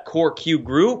for that core Q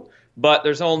group, but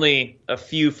there's only a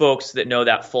few folks that know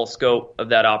that full scope of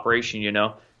that operation,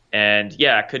 And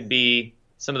yeah, it could be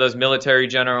some of those military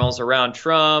generals around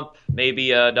Trump, maybe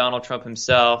Donald Trump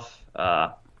himself.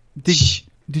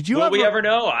 Did you Will we ever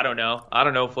know? I don't know. I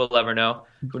don't know if we'll ever know.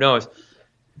 Who knows?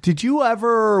 Did you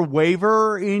ever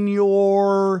waver in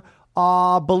your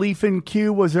belief in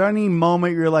Q? Was there any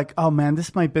moment you're like, oh man,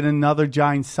 this might have been another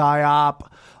giant psyop?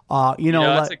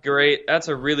 That's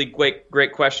a really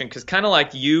great question, because kind of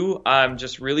like you, I'm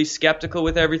just really skeptical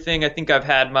with everything. I think I've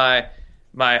had my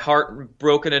heart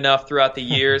broken enough throughout the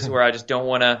years where I just don't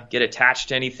want to get attached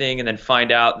to anything and then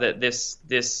find out that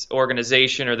this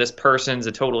organization or this person's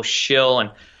a total shill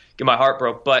and get my heart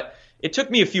broke. But it took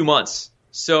me a few months.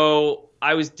 So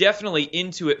I was definitely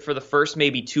into it for the first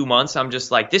maybe 2 months. I'm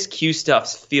just like, this Q stuff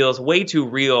feels way too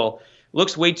real,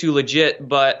 looks way too legit.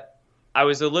 But I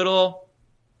was a little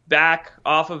back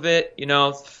off of it,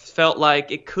 felt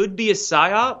like it could be a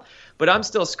psyop. But I'm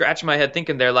still scratching my head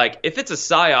thinking they're like, if it's a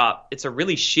psyop, it's a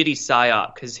really shitty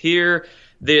psyop, because here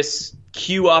this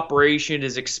Q operation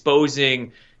is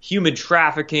exposing human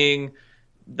trafficking,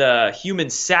 the human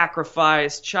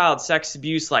sacrifice, child sex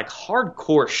abuse, like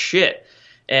hardcore shit.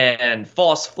 And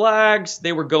false flags,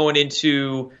 they were going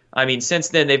into, since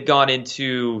then they've gone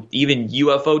into even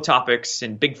UFO topics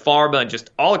and big pharma and just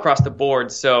all across the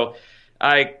board. So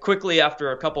I quickly,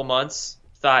 after a couple months,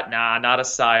 thought, nah, not a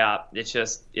psyop. A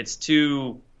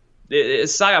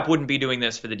psyop wouldn't be doing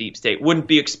this for the deep state, wouldn't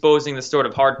be exposing the sort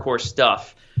of hardcore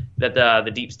stuff that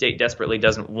the deep state desperately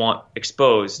doesn't want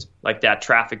exposed, like that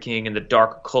trafficking and the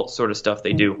dark occult sort of stuff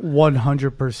they do.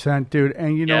 100%, dude.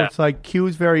 And, It's like Q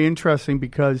is very interesting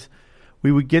because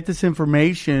we would get this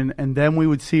information and then we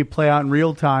would see it play out in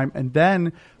real time. And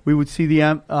then we would see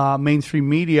the mainstream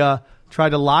media try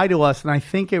to lie to us. And I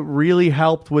think it really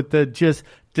helped with the just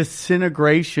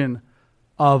disintegration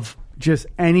of just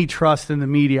any trust in the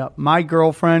media. My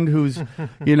girlfriend, who's,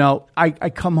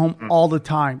 I come home all the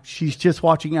time. She's just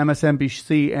watching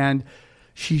MSNBC and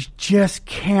she just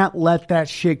can't let that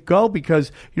shit go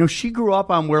because, she grew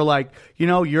up on where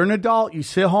you're an adult, you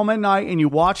sit home at night and you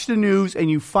watch the news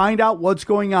and you find out what's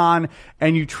going on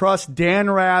and you trust Dan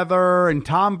Rather and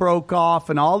Tom Brokaw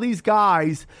and all these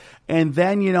guys. And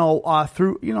then,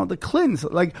 through, the Clintons,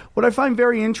 like what I find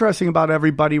very interesting about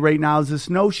everybody right now is this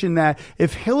notion that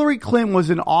if Hillary Clinton was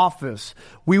in office,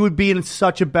 we would be in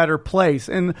such a better place.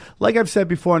 And like I've said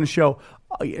before on the show,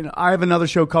 I have another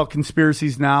show called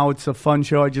Conspiracies Now. It's a fun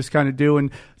show I just kind of do.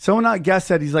 And someone, I guess,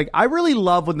 said, he's like, I really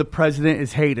love when the president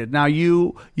is hated. Now,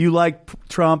 you like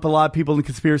Trump. A lot of people in the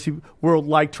conspiracy world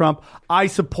like Trump. I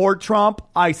support Trump.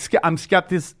 I'm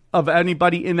skeptic of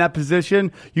anybody in that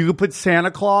position. You could put Santa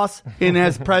Claus in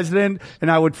as president and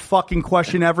I would fucking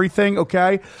question everything,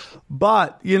 okay?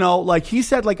 But, like he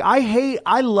said,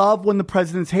 I love when the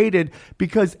president's hated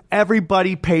because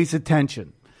everybody pays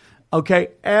attention. Okay,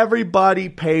 everybody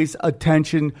pays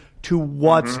attention to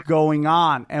what's going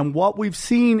on. And what we've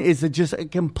seen is just a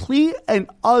complete and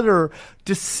utter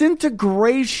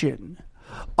disintegration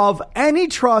of any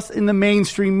trust in the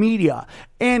mainstream media.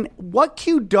 And what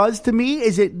Q does to me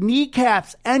is it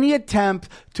kneecaps any attempt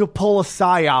to pull a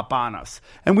psyop on us.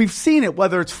 And we've seen it,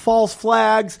 whether it's false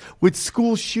flags with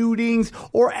school shootings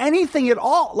or anything at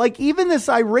all. Like even this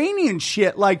Iranian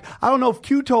shit, I don't know if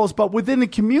Q told us, but within the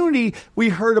community, we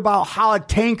heard about how a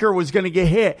tanker was going to get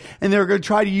hit and they were going to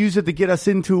try to use it to get us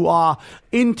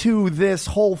into this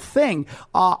whole thing.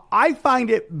 I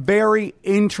find it very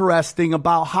interesting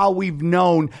about how we've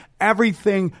known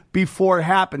everything before it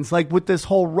happens. Like with this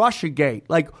whole Russiagate,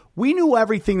 like we knew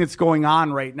everything that's going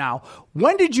on right now.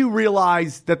 When did you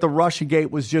realize that the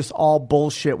Russiagate was just all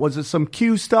bullshit? Was it some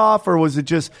Q stuff or was it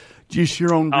just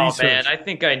your own research? Oh man, I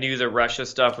think I knew the Russia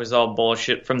stuff was all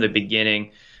bullshit from the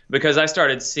beginning because I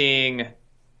started seeing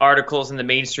articles in the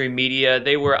mainstream media.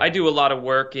 I do a lot of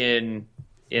work in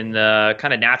the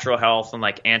kind of natural health and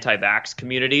like anti-vax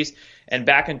communities. And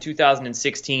back in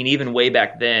 2016, even way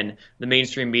back then, the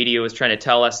mainstream media was trying to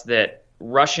tell us that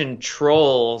Russian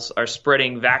trolls are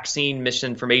spreading vaccine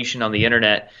misinformation on the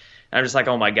internet. And I'm just like,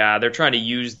 oh my God, they're trying to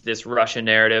use this Russian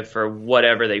narrative for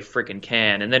whatever they freaking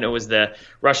can. And then it was the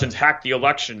Russians hacked the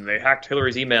election. They hacked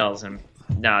Hillary's emails. And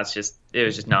no, it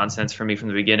was just nonsense for me from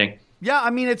the beginning. Yeah,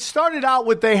 I mean, it started out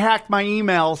with they hacked my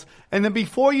emails, and then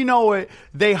before you know it,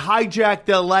 they hijacked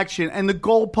the election, and the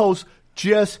goalposts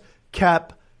just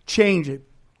kept changing.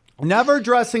 Never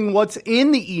addressing what's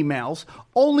in the emails,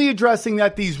 only addressing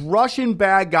that these Russian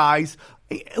bad guys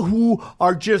who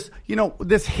are just,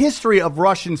 this history of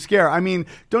Russian scare. I mean,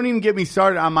 don't even get me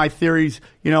started on my theories.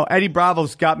 Eddie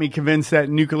Bravo's got me convinced that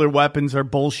nuclear weapons are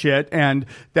bullshit and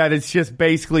that it's just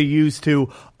basically used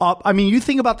to you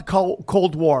think about the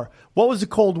Cold War. What was the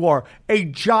Cold War? A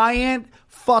giant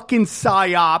fucking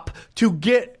psyop to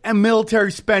get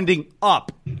military spending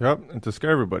up. Yep, and to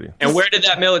scare everybody. And where did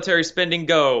that military spending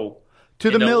go? To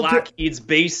the military. Lockheed's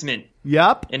basement.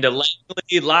 Yep. Into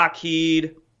Langley,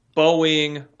 Lockheed,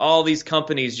 Boeing, all these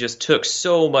companies just took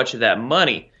so much of that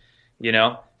money.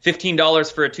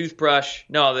 $15 for a toothbrush.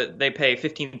 No, they pay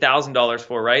 $15,000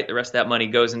 for, right? The rest of that money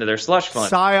goes into their slush fund.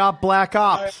 PSYOP Black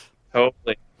Ops.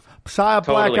 Totally. PSYOP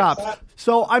Black Ops.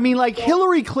 So, I mean, like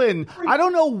Hillary Clinton, I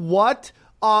don't know what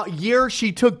year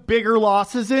she took bigger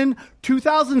losses in,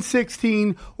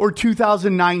 2016 or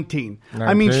 2019. 19.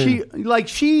 I mean,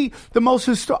 the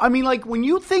most I mean, like when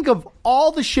you think of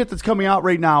all the shit that's coming out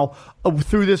right now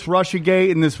through this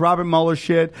Russiagate and this Robert Mueller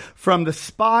shit, from the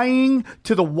spying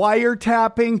to the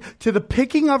wiretapping to the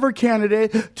picking of her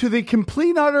candidate to the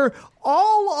complete utter,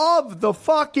 all of the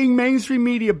fucking mainstream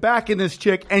media backing this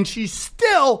chick, and she's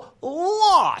still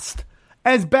lost.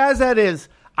 As bad as that is,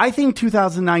 I think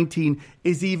 2019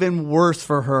 is even worse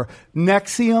for her.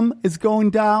 Nexium is going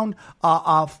down.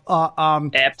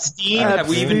 Epstein? Have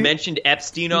we even mentioned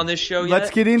Epstein on this show yet?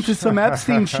 Let's get into some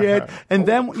Epstein shit. And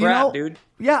then, dude.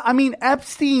 Yeah, I mean,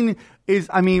 Epstein is,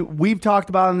 we've talked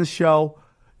about on the show,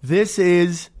 this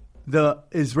is the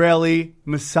Israeli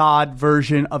Mossad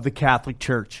version of the Catholic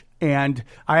Church. And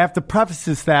I have to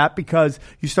preface that because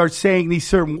you start saying these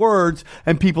certain words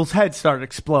and people's heads start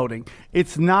exploding.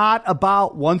 It's not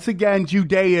about, once again,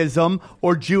 Judaism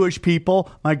or Jewish people.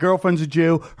 My girlfriend's a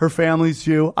Jew. Her family's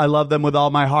Jew. I love them with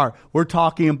all my heart. We're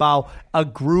talking about a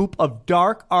group of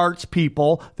dark arts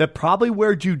people that probably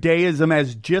wear Judaism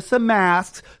as just a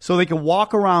mask so they can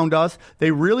walk around us.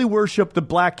 They really worship the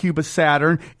black cube of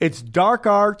Saturn. It's dark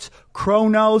arts,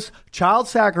 Chronos, child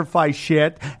sacrifice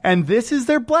shit, and this is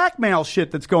their blackmail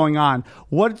shit that's going on.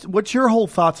 What's your whole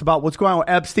thoughts about what's going on with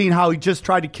Epstein, how he just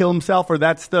tried to kill himself, or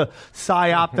that's the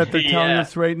psyop that they're telling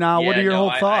us right now? What are your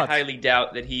whole thoughts? I highly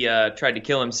doubt that he tried to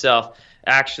kill himself.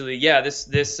 Actually, this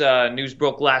news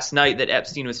broke last night that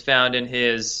Epstein was found in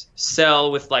his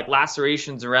cell with like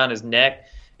lacerations around his neck,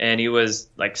 and he was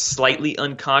like slightly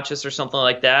unconscious or something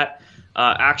like that.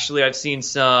 Actually, I've seen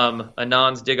some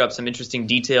Anons dig up some interesting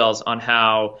details on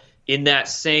how in that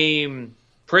same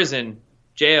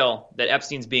jail that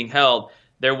Epstein's being held,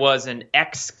 there was an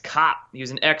ex-cop. He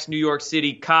was an ex-New York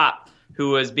City cop who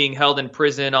was being held in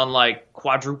prison on like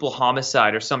quadruple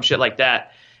homicide or some shit like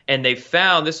that. And they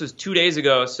found, this was 2 days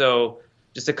ago, so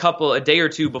just a day or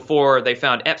two before they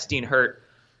found Epstein hurt,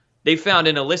 they found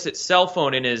an illicit cell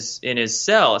phone in his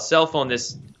cell, a cell phone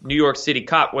this New York City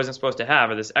cop wasn't supposed to have,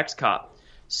 or this ex-cop.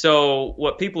 So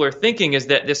what people are thinking is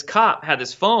that this cop had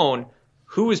this phone.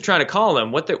 Who was trying to call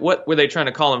him? What were they trying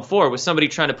to call him for? Was somebody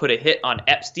trying to put a hit on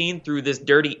Epstein through this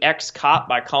dirty ex-cop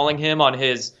by calling him on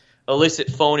his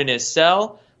illicit phone in his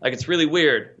cell? Like, it's really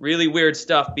weird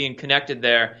stuff being connected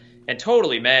there. And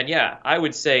totally, man, yeah, I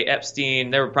would say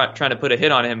Epstein, they were trying to put a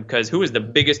hit on him because who is the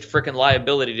biggest freaking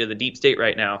liability to the deep state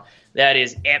right now? That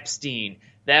is Epstein.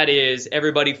 That is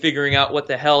everybody figuring out what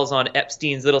the hell's on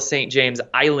Epstein's little St. James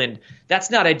Island.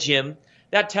 That's not a gym.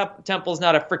 That temple's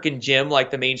not a freaking gym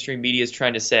like the mainstream media is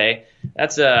trying to say.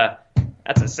 That's a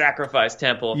sacrifice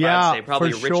temple, if I would say.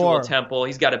 Probably a ritual temple.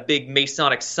 He's got a big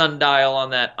Masonic sundial on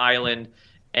that island.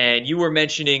 And you were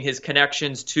mentioning his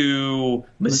connections to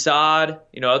Mossad,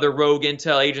 other rogue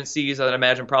intel agencies. I'd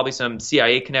imagine probably some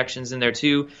CIA connections in there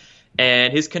too.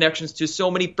 And his connections to so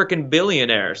many freaking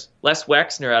billionaires. Les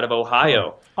Wexner out of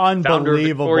Ohio. Unbelievable. Founder of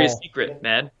Victoria's Secret,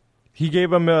 man. He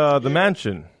gave him the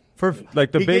mansion. For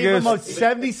like the he biggest. He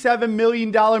gave him a $77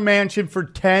 million mansion for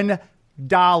 $10.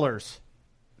 $10.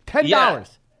 Yeah.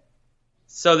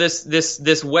 So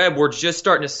this web, we're just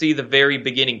starting to see the very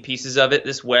beginning pieces of it.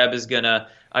 This web is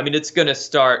it's gonna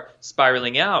start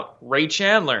spiraling out. Ray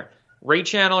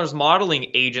Chandler's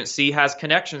modeling agency has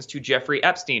connections to Jeffrey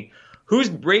Epstein. Who's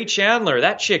Ray Chandler?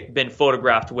 That chick been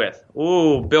photographed with?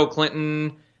 Ooh, Bill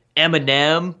Clinton,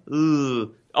 Eminem,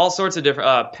 ooh, all sorts of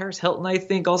different, Paris Hilton, I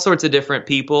think, all sorts of different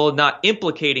people, not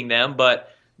implicating them,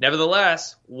 but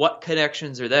nevertheless, what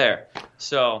connections are there?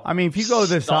 So, I mean, if you go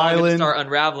to this island, start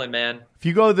unraveling, man. If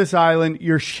you go to this island,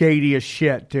 you're shady as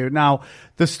shit, dude. Now,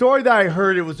 the story that I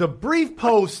heard, it was a brief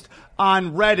post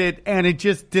on Reddit, and it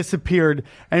just disappeared,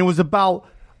 and it was about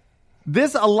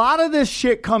this. A lot of this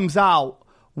shit comes out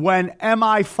when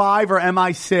MI5 or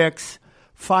MI6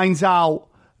 finds out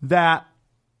that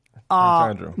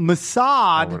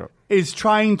Mossad is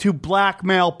trying to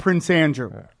blackmail Prince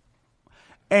Andrew. Yeah.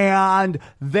 And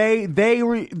they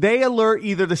alert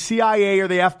either the CIA or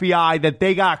the FBI that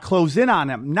they got to close in on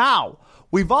him. Now,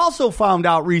 we've also found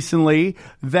out recently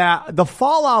that the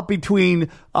fallout between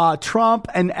Trump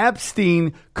and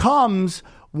Epstein comes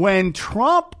when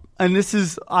Trump, and this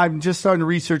is, I'm just starting to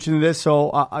research into this,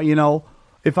 so,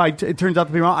 if it turns out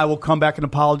to be wrong, I will come back and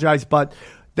apologize, but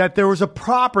that there was a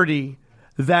property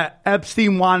that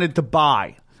Epstein wanted to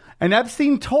buy. And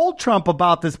Epstein told Trump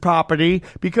about this property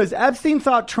because Epstein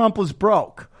thought Trump was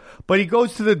broke. But he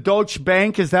goes to the Deutsche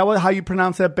Bank. Is that how you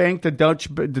pronounce that bank? The Deutsche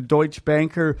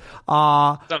Bank? Or,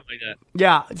 something like that.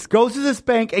 Yeah. Goes to this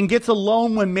bank and gets a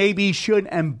loan when maybe he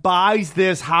shouldn't and buys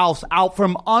this house out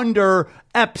from under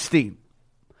Epstein.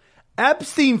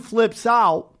 Epstein flips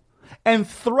out and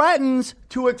threatens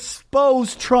to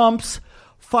expose Trump's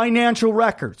financial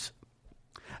records.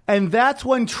 And that's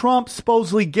when Trump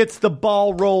supposedly gets the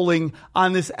ball rolling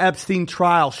on this Epstein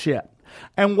trial shit.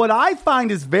 And what I find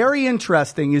is very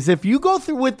interesting is if you go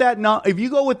through with that, if you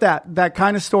go with that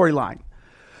kind of storyline,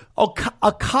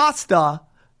 Acosta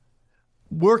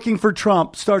working for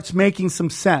Trump starts making some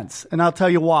sense. And I'll tell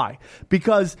you why.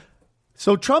 Because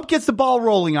so Trump gets the ball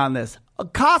rolling on this.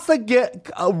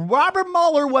 Robert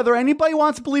Mueller, whether anybody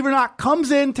wants to believe it or not,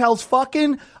 comes in, tells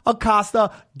fucking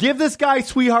Acosta, give this guy a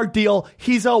sweetheart deal.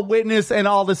 He's a witness and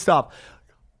all this stuff.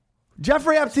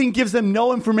 Jeffrey Epstein gives them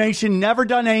no information, never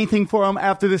done anything for him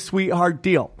after this sweetheart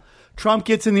deal. Trump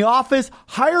gets in the office,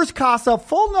 hires Casa,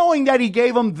 full knowing that he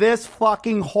gave him this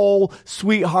fucking whole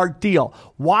sweetheart deal.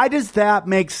 Why does that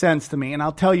make sense to me? And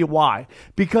I'll tell you why.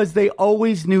 Because they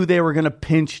always knew they were going to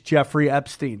pinch Jeffrey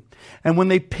Epstein. And when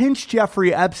they pinch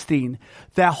Jeffrey Epstein,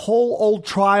 that whole old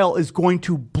trial is going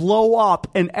to blow up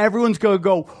and everyone's going to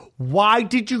go, why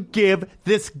did you give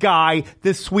this guy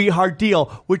this sweetheart deal?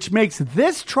 Which makes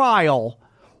this trial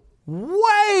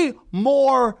way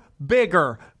more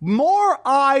bigger, more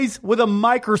eyes with a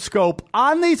microscope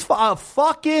on these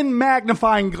fucking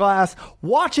magnifying glass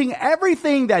watching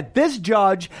everything that this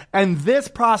judge and this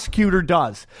prosecutor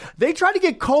does. They try to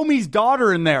get Comey's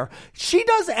daughter in there. She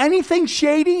does anything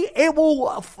shady,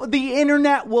 the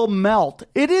internet will melt.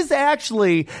 It is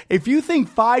actually, if you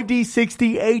think 5D,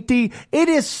 6D, 8D, it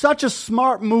is such a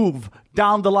smart move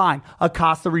down the line.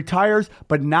 Acosta retires,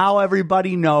 but now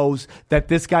everybody knows that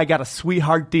this guy got a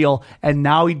sweetheart deal and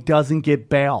now he doesn't get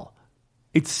bail.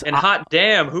 Hot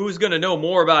damn, who's going to know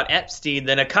more about Epstein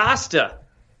than Acosta?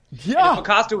 Yeah. And if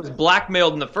Acosta was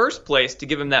blackmailed in the first place to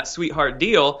give him that sweetheart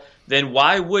deal, then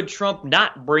why would Trump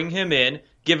not bring him in,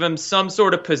 give him some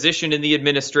sort of position in the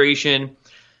administration,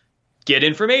 get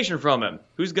information from him?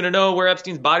 Who's going to know where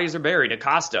Epstein's bodies are buried?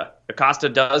 Acosta. Acosta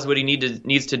does what he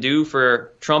needs to do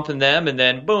for Trump and them, and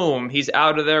then boom, he's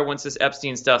out of there once this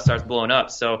Epstein stuff starts blowing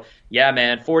up. So, yeah,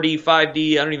 man, 4D,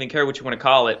 5D, I don't even care what you want to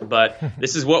call it, but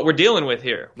this is what we're dealing with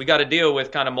here. We got to deal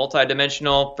with kind of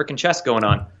multi-dimensional freaking chess going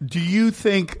on. Do you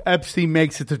think Epstein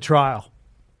makes it to trial?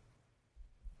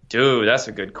 Dude, that's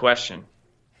a good question.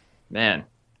 Man,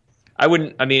 I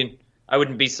wouldn't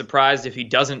be surprised if he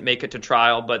doesn't make it to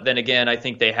trial, but then again, I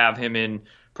think they have him in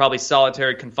probably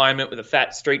solitary confinement with a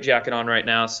fat straitjacket on right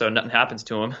now, so nothing happens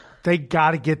to him. They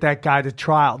got to get that guy to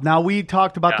trial. Now, we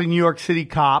talked about the New York City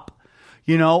cop.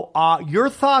 You know, your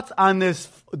thoughts on this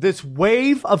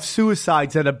wave of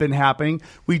suicides that have been happening.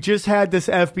 We just had this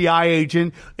FBI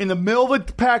agent in the middle of a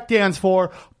packed dance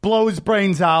floor blow his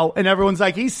brains out, and everyone's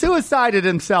like, he suicided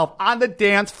himself on the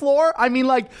dance floor. I mean,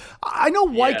 like, I know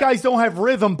white guys don't have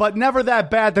rhythm, but never that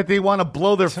bad that they want to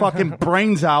blow their fucking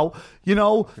brains out, you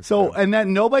know? So, and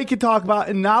then nobody could talk about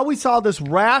it. And now we saw this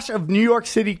rash of New York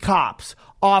City cops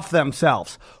off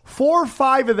themselves. 4 or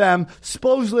 5 of them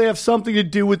supposedly have something to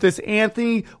do with this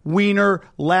Anthony Weiner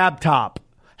laptop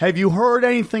Have you heard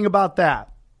anything about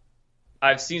that?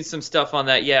 I've seen some stuff on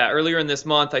that, yeah. Earlier in this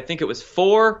month, I think it was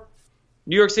 4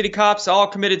 New York City cops all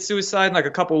committed suicide in like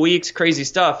a couple weeks, crazy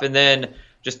stuff. And then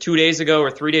just 2 days ago or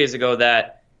 3 days ago,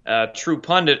 that True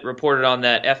Pundit reported on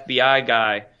that FBI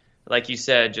guy, like you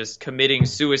said, just committing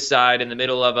suicide in the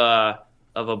middle of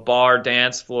a bar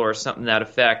dance floor or something to that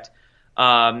effect.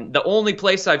 The only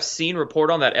place I've seen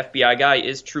report on that FBI guy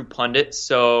is True Pundit,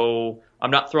 so I'm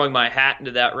not throwing my hat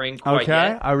into that ring quite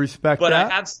yet. Okay, I respect but that.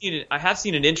 But I have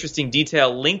seen an interesting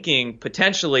detail linking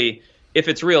potentially, if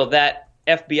it's real, that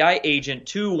FBI agent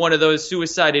to one of those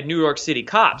suicided New York City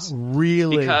cops.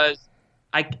 Really? Because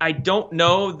I don't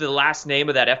know the last name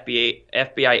of that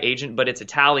FBI agent, but it's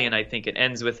Italian, I think. It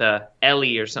ends with a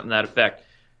Ellie or something to that effect.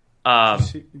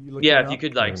 If you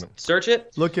could like search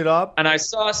it. Look it up. And I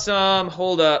saw some,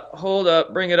 hold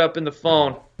up, bring it up in the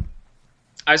phone.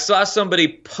 I saw somebody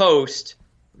post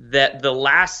that the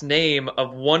last name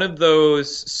of one of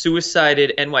those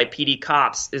suicided NYPD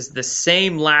cops is the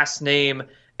same last name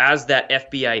as that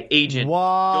FBI agent.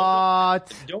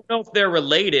 What? Don't know if they're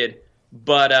related,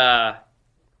 but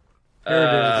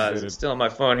it's still on my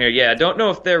phone here. Yeah, don't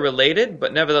know if they're related,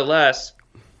 but nevertheless.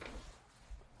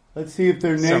 Let's see if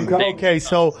their name. Okay,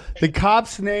 so the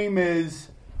cop's name is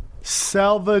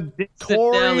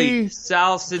Salvatore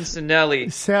Sal Cincinnati.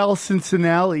 Sal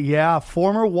Cincinnati, yeah,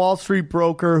 former Wall Street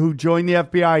broker who joined the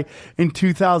FBI in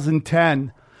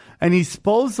 2010, and he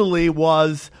supposedly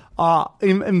was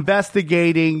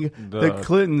investigating the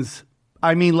Clintons.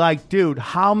 I mean, like, dude,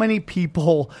 how many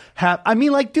people have? I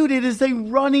mean, like, dude, it is a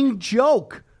running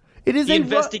joke. He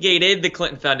investigated the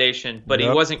Clinton Foundation, but he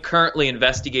wasn't currently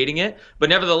investigating it. But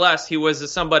nevertheless, he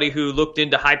was somebody who looked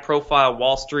into high-profile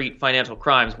Wall Street financial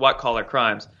crimes, white-collar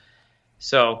crimes.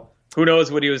 So who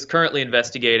knows what he was currently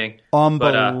investigating.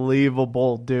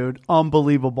 Unbelievable, dude.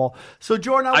 Unbelievable. So,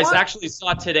 Jordan, I actually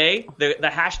saw today the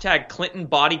hashtag Clinton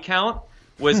body count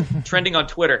was trending on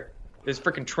Twitter. It was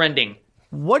freaking trending.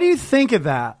 What do you think of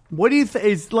that? What do you think?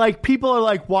 Is like people are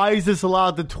like, why is this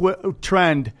allowed to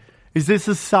trend? Is this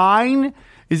a sign?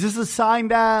 Is this a sign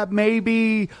that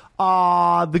maybe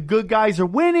the good guys are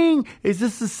winning? Is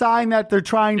this a sign that they're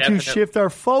trying to shift our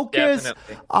focus?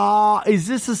 Is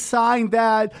this a sign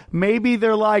that maybe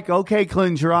they're like, okay,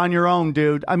 Clinton, you're on your own,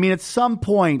 dude? I mean, at some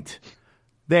point,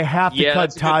 they have to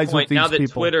cut ties with these people. Now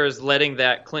that Twitter is letting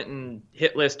that Clinton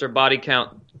hit list or body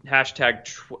count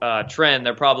hashtag trend,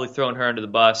 they're probably throwing her under the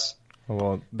bus.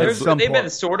 Well, they've been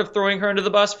sort of throwing her under the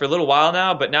bus for a little while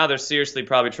now, but now they're seriously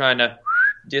probably trying to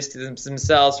distance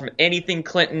themselves from anything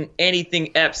Clinton,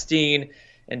 anything Epstein,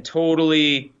 and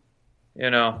totally,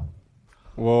 Well,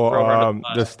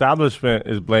 the establishment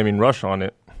is blaming Russia on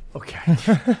it. Okay.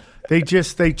 They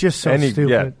just so stupid.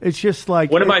 Yeah. It's just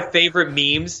like one of my favorite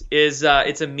memes is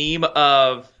it's a meme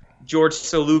of George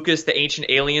Seleucus, the ancient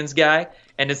aliens guy,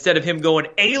 and instead of him going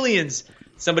aliens,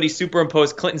 somebody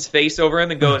superimposed Clinton's face over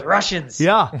him and goes, Russians.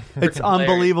 Yeah, it's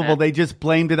unbelievable. They just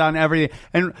blamed it on everything.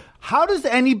 And how does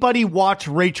anybody watch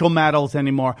Rachel Maddow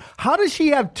anymore? How does she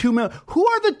have 2 million? Who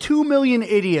are the 2 million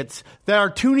idiots that are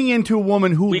tuning into a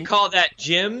woman who... We call that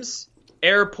gyms,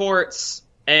 airports,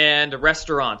 and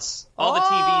restaurants. All the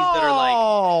TVs that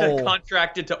are like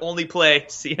contracted to only play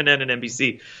CNN and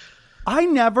NBC. I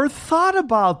never thought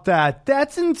about that.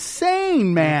 That's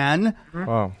insane, man.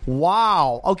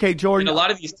 Wow. Okay, Jordan. And a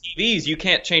lot of these TVs, you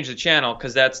can't change the channel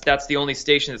because that's the only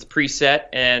station that's preset.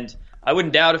 And I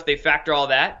wouldn't doubt if they factor all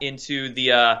that into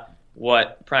the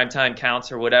what primetime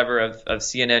counts or whatever of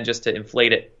CNN just to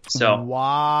inflate it. So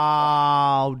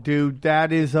wow, dude,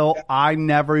 that is I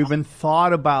never even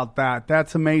thought about that.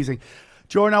 That's amazing.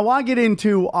 Jordan, I want to get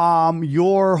into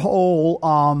your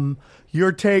whole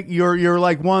your take. You're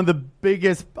like one of the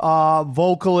biggest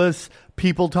vocal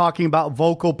people talking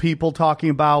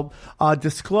about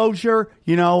disclosure.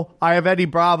 You know, I have Eddie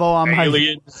Bravo on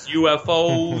aliens,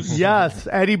 UFOs. Yes,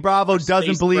 Eddie Bravo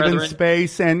doesn't believe in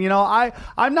space, and you know,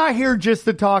 I'm not here just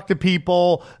to talk to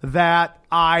people that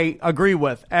I agree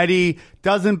with. Eddie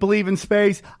doesn't believe in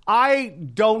space. I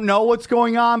don't know what's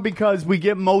going on because we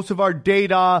get most of our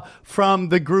data from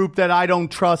the group that I don't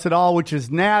trust at all, which is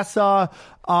NASA.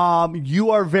 You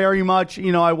are very much,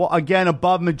 you know, again,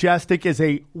 Above Majestic is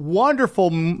a wonderful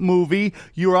movie.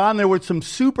 You're on there with some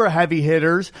super heavy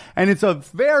hitters, and it's a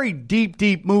very deep,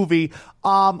 deep movie.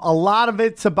 A lot of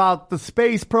it's about the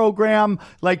space program.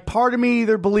 Like, part of me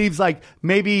either believes, like,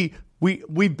 maybe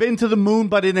we've been to the moon,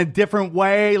 but in a different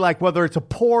way, like whether it's a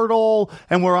portal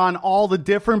and we're on all the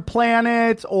different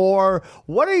planets, or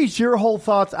what is your whole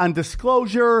thoughts on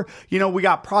disclosure? You know, we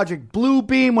got Project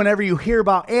Bluebeam. Whenever you hear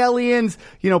about aliens,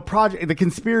 you know, the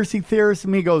conspiracy theorist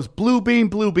in me goes, Bluebeam,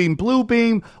 Bluebeam,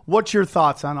 Bluebeam. What's your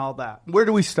thoughts on all that? Where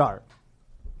do we start?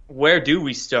 Where do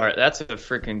we start? That's a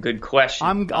freaking good question.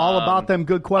 I'm all about them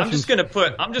good questions.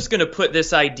 I'm just gonna put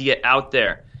this idea out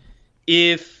there.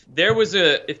 If there was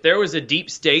a deep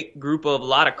state group of a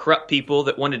lot of corrupt people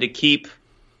that wanted to keep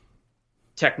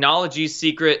technology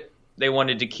secret, they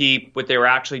wanted to keep what they were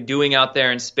actually doing out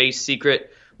there in space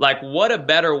secret, like what a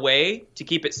better way to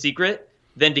keep it secret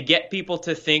than to get people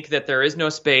to think that there is no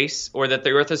space, or that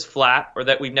the Earth is flat, or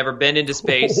that we've never been into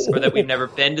space, or that we've never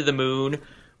been to the moon,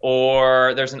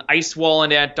 or there's an ice wall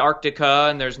in Antarctica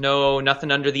and there's nothing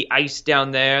under the ice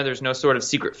down there. There's no sort of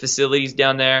secret facilities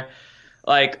down there.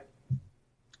 Like,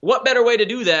 what better way to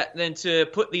do that than to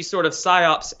put these sort of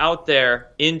psyops out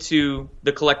there into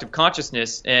the collective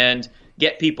consciousness and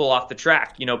get people off the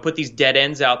track? You know, put these dead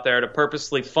ends out there to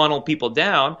purposely funnel people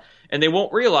down, and they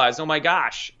won't realize, oh my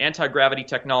gosh, anti-gravity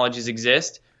technologies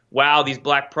exist. Wow, these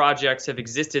black projects have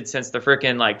existed since the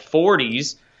frickin'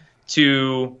 40s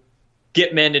to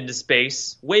get men into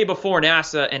space, way before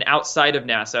NASA and outside of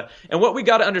NASA. And what we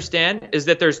got to understand is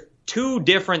that there's two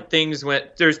different things we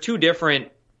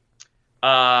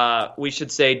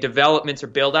should say developments or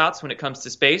build-outs when it comes to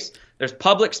space. There's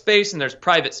public space and there's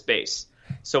private space.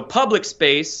 So public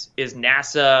space is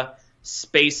NASA,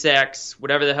 SpaceX,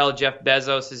 whatever the hell Jeff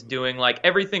Bezos is doing, like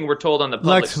everything we're told on the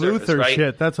public Lex surface, Luthor right?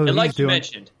 Shit, that's what and he's like doing. You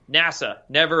mentioned, NASA,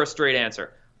 never a straight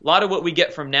answer. A lot of what we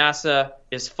get from NASA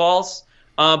is false.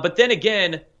 But then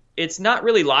again, it's not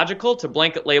really logical to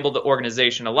blanket label the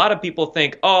organization. A lot of people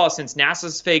think, oh, since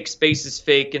NASA's fake, space is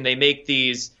fake, and they make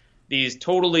these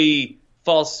totally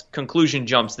false conclusion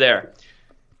jumps there.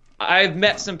 I've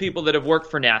met some people that have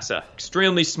worked for NASA,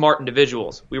 extremely smart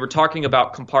individuals. We were talking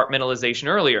about compartmentalization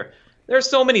earlier. There are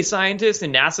so many scientists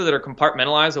in NASA that are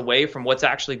compartmentalized away from what's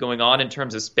actually going on in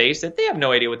terms of space that they have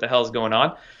no idea what the hell is going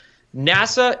on.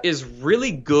 NASA is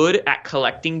really good at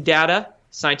collecting data.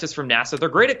 Scientists from NASA, they're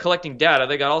great at collecting data.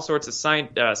 They got all sorts of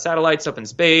satellites up in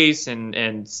space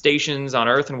and stations on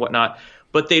Earth and whatnot.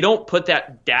 But they don't put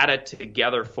that data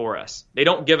together for us. They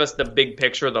don't give us the big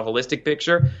picture, the holistic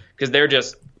picture, because they're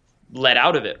just let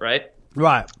out of it, right?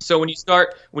 Right. So when you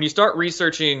start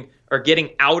researching or getting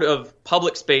out of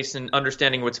public space and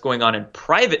understanding what's going on in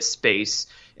private space,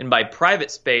 and by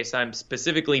private space, I'm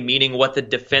specifically meaning what the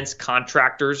defense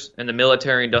contractors and the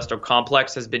military-industrial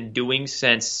complex has been doing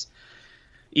since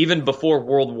even before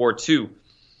World War II.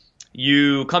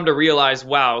 You come to realize,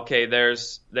 wow, okay,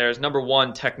 there's number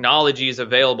one, technologies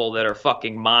available that are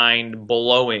fucking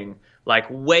mind-blowing, like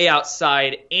way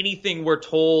outside anything we're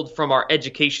told from our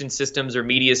education systems or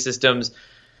media systems,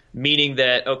 meaning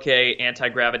that, okay,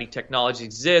 anti-gravity technologies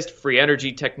exist, free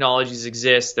energy technologies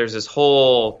exist. There's this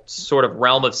whole sort of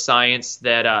realm of science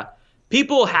that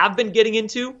people have been getting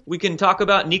into. We can talk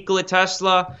about Nikola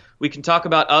Tesla. We can talk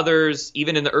about others,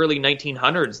 even in the early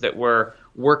 1900s, that were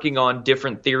working on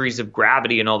different theories of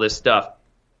gravity and all this stuff,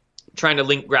 trying to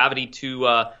link gravity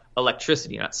to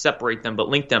electricity, not separate them, but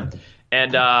link them.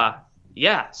 And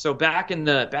so back in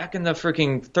the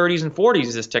freaking 30s and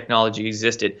 40s, this technology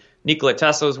existed. Nikola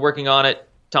Tesla was working on it.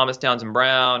 Thomas Townsend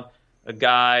Brown, a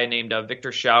guy named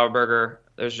Victor Schauberger.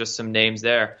 There's just some names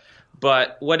there.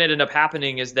 But what ended up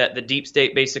happening is that the deep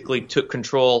state basically took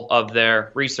control of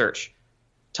their research.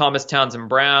 Thomas Townsend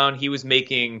Brown, he was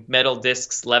making metal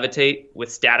discs levitate with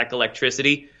static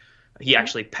electricity. He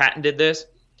actually patented this.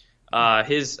 I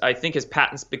think his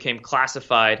patents became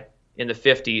classified in the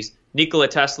 50s. Nikola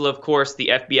Tesla, of course, the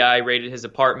FBI raided his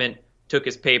apartment, took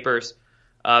his papers.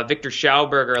 Victor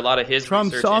Schauberger, a lot of his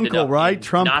Trump's research ended uncle, up right? in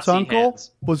Trump's Nazi uncle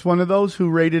hands. was one of those who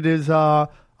raided his.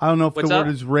 I don't know if What's the up?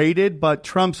 word is raided, but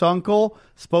Trump's uncle.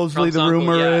 Supposedly, Trump's the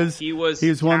rumor uncle, yeah. is he was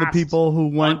one of the tasked people who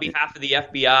went on behalf of the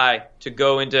FBI to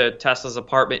go into Tesla's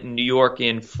apartment in New York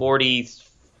in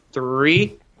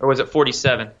 43, or was it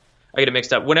 47? I get it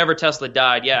mixed up. Whenever Tesla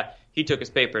died, yeah, he took his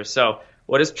papers. So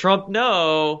what does Trump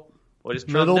know? What does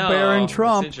Trump Little know? Baron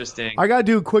Trump. That's interesting. I got to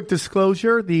do a quick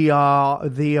disclosure.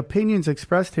 The opinions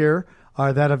expressed here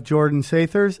are that of Jordan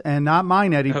Sather's and not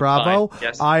mine, Eddie Bravo.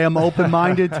 Yes. I am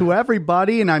open-minded to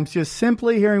everybody, and I'm just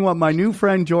simply hearing what my new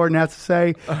friend Jordan has to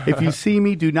say. If you see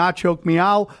me, do not choke me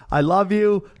out. I love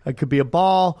you. It could be a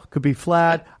ball, could be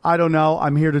flat. I don't know.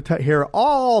 I'm here to hear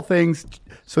all things,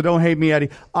 so don't hate me, Eddie.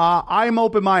 I'm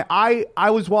open-minded. I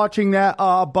was watching that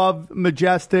Above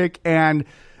Majestic, and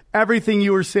everything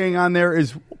you were saying on there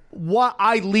is what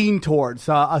I lean towards,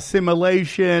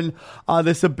 assimilation,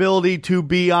 this ability to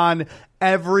be on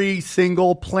every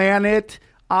single planet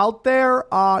out there,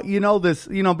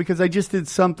 because I just did a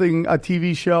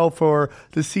TV show for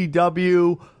the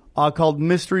CW called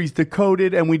Mysteries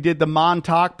Decoded, and we did the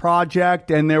Montauk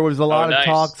Project, and there was a lot of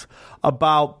talks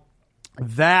about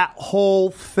that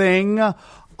whole thing.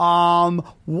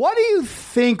 What do you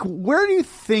think? Where do you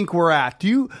think we're at?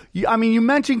 You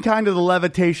mentioned kind of the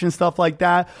levitation stuff like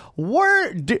that.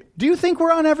 Where do you think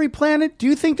we're on every planet? Do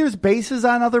you think there's bases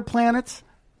on other planets?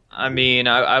 I mean,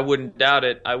 I wouldn't doubt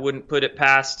it. I wouldn't put it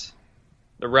past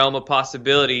the realm of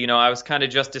possibility. I was kind of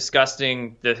just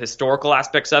discussing the historical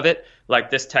aspects of it. Like,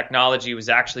 this technology was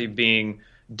actually being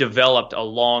developed a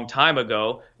long time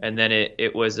ago, and then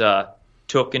it was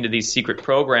took into these secret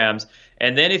programs.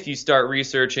 And then if you start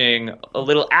researching a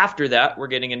little after that, we're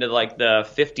getting into like the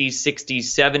 50s, 60s,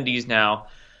 70s now.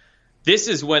 This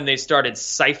is when they started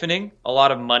siphoning a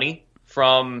lot of money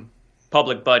from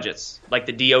public budgets, like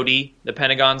the DoD, the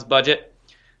Pentagon's budget.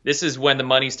 This is when the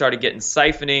money started getting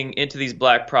siphoning into these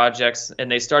black projects,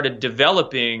 and they started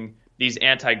developing these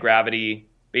anti-gravity,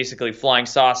 basically flying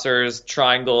saucers,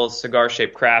 triangles,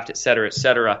 cigar-shaped craft, et cetera, et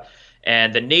cetera.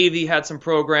 And the Navy had some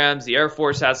programs. The Air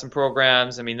Force had some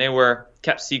programs. I mean, they were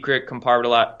kept secret,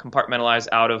 compartmentalized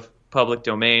out of public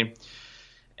domain.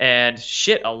 And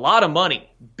shit, a lot of money.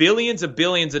 Billions of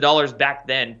dollars back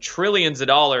then. Trillions of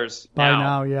dollars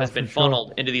now has been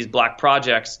funneled into these black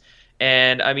projects.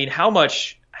 And I mean, how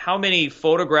many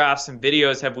photographs and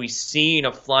videos have we seen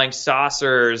of flying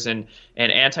saucers and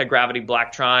anti-gravity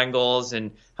black triangles? And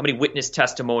how many witness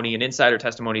testimony and insider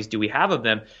testimonies do we have of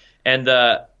them? And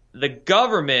the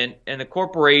government and the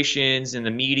corporations and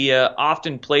the media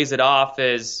often plays it off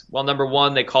as, well, number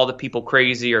one, they call the people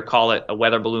crazy or call it a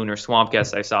weather balloon or swamp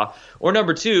gas I saw. Or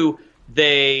number two,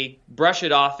 they brush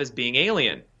it off as being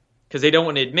alien because they don't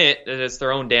want to admit that it's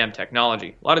their own damn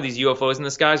technology. A lot of these UFOs in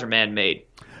the skies are man-made.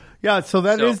 Yeah, so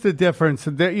that is the difference.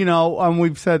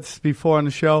 We've said this before on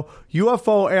the show.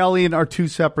 UFO, alien are two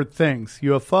separate things.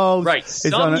 UFOs, right?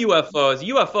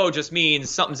 UFO just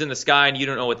means something's in the sky and you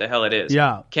don't know what the hell it is.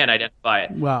 Yeah, can't identify it.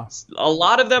 Wow. A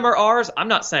lot of them are ours. I'm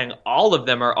not saying all of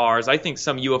them are ours. I think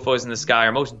some UFOs in the sky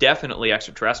are most definitely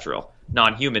extraterrestrial,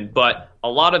 non-human, but a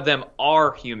lot of them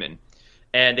are human,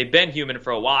 and they've been human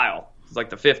for a while. It's like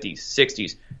the 50s,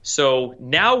 60s. So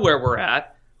now where we're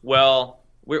at, well,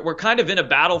 we're kind of in a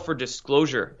battle for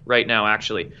disclosure right now,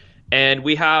 actually. And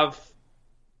we have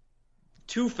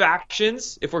two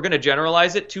factions, if we're going to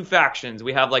generalize it, two factions.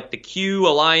 We have like the Q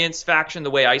Alliance faction, the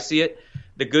way I see it,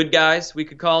 the good guys, we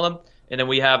could call them. And then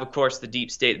we have, of course, the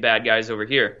deep state, the bad guys over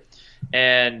here.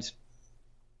 And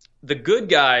the good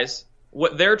guys,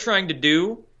 what they're trying to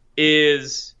do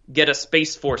is get a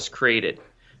space force created.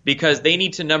 Because they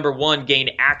need to, number one,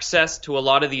 gain access to a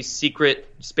lot of these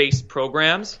secret space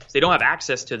programs. They don't have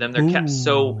access to them. They're kept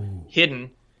so hidden,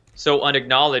 so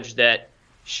unacknowledged that,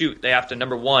 they have to,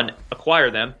 number one, acquire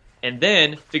them, and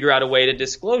then figure out a way to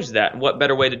disclose that. And what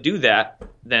better way to do that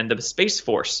than the Space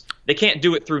Force? They can't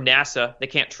do it through NASA. They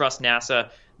can't trust NASA.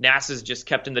 NASA's just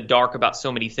kept in the dark about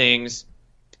so many things.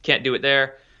 Can't do it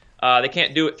there. They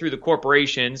can't do it through the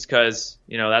corporations because,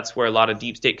 that's where a lot of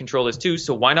deep state control is too.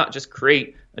 So why not just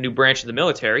create a new branch of the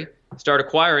military, start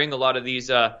acquiring a lot of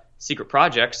these secret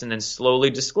projects and then slowly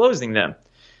disclosing them?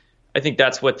 I think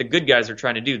that's what the good guys are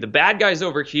trying to do. The bad guys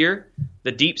over here,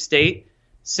 the deep state,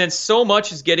 since so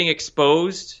much is getting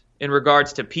exposed in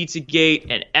regards to Pizzagate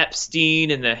and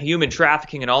Epstein and the human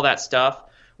trafficking and all that stuff,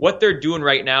 what they're doing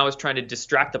right now is trying to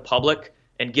distract the public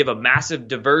and give a massive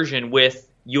diversion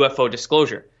with UFO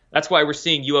disclosure. That's why we're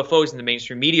seeing UFOs in the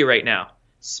mainstream media right now,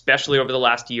 especially over the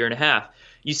last year and a half.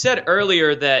 You said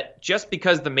earlier that just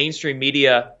because the mainstream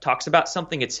media talks about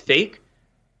something, it's fake.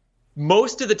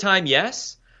 Most of the time,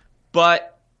 yes.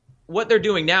 But what they're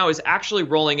doing now is actually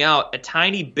rolling out a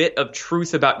tiny bit of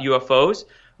truth about UFOs,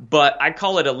 but I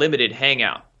call it a limited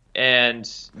hangout. And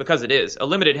because it is, a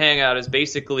limited hangout is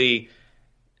basically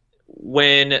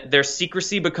when their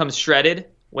secrecy becomes shredded,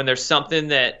 when there's something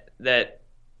that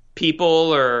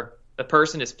people or the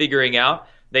person is figuring out,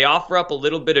 they offer up a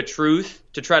little bit of truth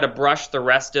to try to brush the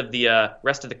rest of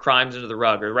the crimes under the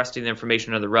rug, or the rest of the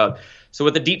information under the rug. So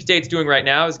what the deep state's doing right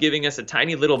now is giving us a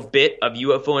tiny little bit of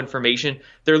UFO information.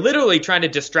 They're literally trying to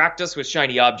distract us with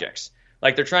shiny objects.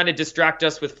 Like, they're trying to distract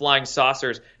us with flying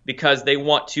saucers because they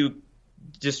want to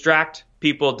distract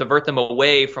people, divert them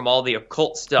away from all the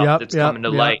occult stuff that's coming to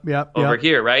light over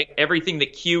here, right? Everything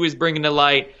that Q is bringing to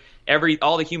light,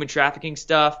 all the human trafficking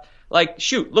stuff. Like,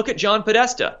 look at John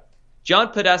Podesta. John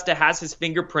Podesta has his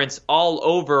fingerprints all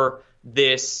over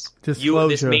this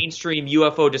mainstream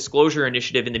UFO disclosure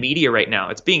initiative in the media right now.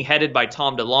 It's being headed by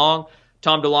Tom DeLonge.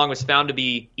 Tom DeLonge was found to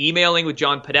be emailing with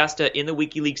John Podesta in the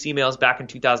WikiLeaks emails back in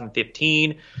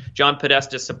 2015. John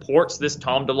Podesta supports this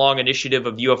Tom DeLonge initiative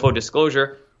of UFO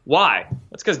disclosure. Why?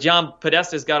 That's because John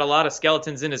Podesta's got a lot of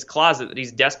skeletons in his closet that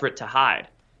he's desperate to hide.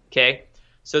 Okay?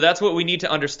 So that's what we need to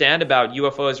understand about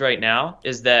UFOs right now,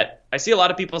 is that I see a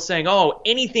lot of people saying, oh,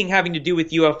 anything having to do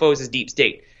with UFOs is deep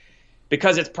state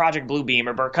because it's Project Bluebeam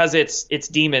or because it's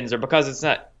demons or because it's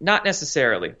not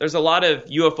necessarily. There's a lot of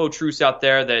UFO truths out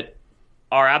there that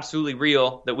are absolutely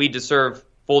real that we deserve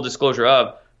full disclosure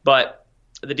of, but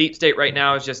the deep state right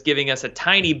now is just giving us a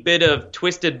tiny bit of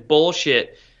twisted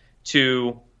bullshit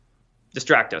to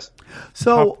distract us.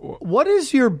 So what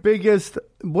is the biggest,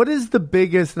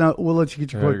 now we'll let you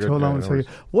get your quote. Hold on one second.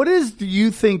 What is, do you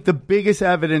think, the biggest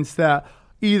evidence that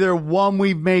either one,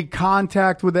 we've made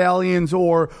contact with aliens,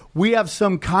 or we have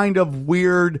some kind of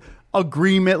weird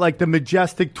agreement like the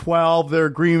Majestic 12, their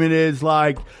agreement is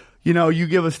like, you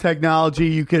give us technology,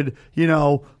 you could,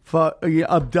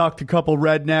 abduct a couple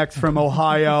rednecks from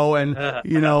Ohio and,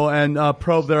 and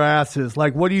probe their asses.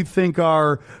 Like, what do you think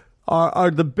are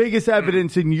the biggest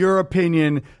evidence, in your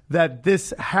opinion, that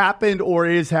this happened or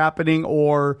is happening,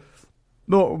 or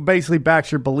basically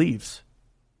backs your beliefs?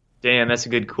 Damn, that's a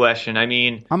good question. I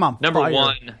mean, number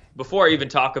one, before I even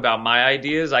talk about my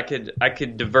ideas, I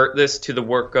could divert this to the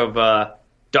work of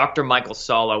Dr. Michael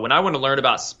Salla. When I want to learn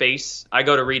about space, I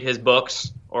go to read his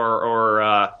books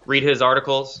or read his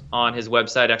articles on his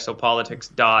website,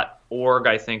 exopolitics.org,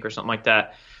 I think, or something like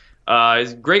that.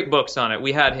 His great books on it.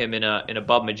 We had him in a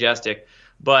Bub Majestic.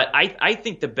 But I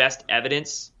think the best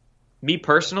evidence, me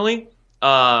personally,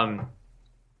 I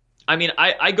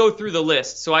go through the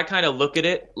list, so I kind of look at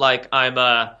it like I'm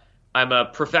a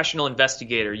professional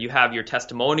investigator. You have your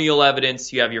testimonial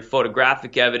evidence, you have your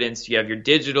photographic evidence, you have your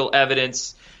digital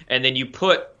evidence, and then you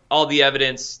put all the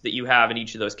evidence that you have in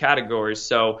each of those categories.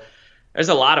 So there's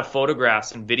a lot of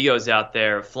photographs and videos out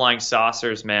there of flying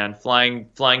saucers, man, flying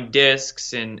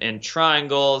discs and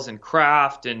triangles and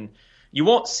craft, and you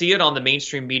won't see it on the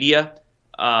mainstream media,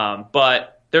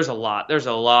 but there's a lot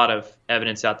of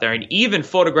evidence out there, and even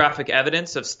photographic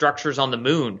evidence of structures on the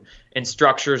moon and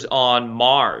structures on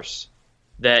Mars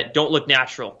that don't look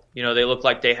natural. They look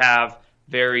like they have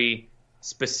very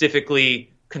specifically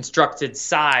constructed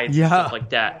sides and stuff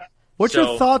like that. What's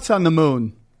your thoughts on the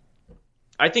moon?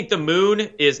 I think the moon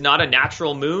is not a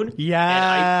natural moon.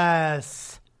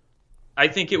 Yes. I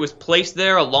think it was placed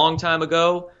there a long time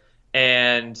ago,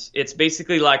 and it's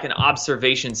basically like an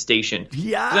observation station.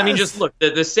 Yes. I mean, just look,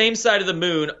 the same side of the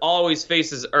moon always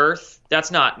faces Earth.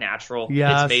 That's not natural.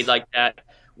 Yes. It's made like that.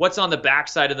 What's on the back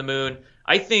side of the moon?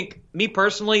 I think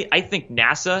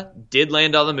NASA did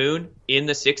land on the moon in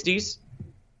the 60s.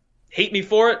 Hate me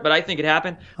for it, but I think it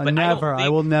happened. But I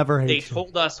will never hate you. They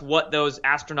told us what those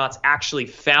astronauts actually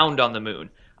found on the moon.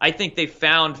 I think they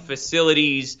found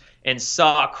facilities and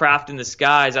saw craft in the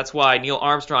skies. That's why Neil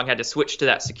Armstrong had to switch to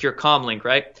that secure comm link,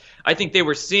 right? I think they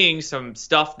were seeing some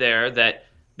stuff there that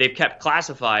they've kept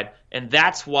classified, and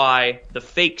that's why the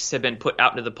fakes have been put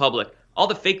out to the public. All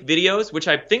the fake videos, which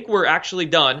I think were actually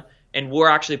done and were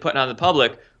actually put out to the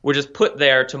public, were just put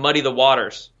there to muddy the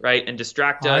waters, right, and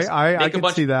distract us. I can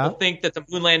see that. People think that the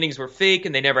moon landings were fake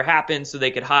and they never happened, so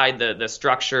they could hide the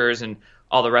structures and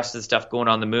all the rest of the stuff going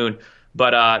on the moon.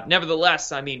 But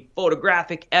nevertheless, I mean,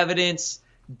 photographic evidence,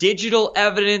 digital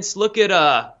evidence. Look at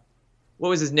what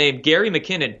was his name? Gary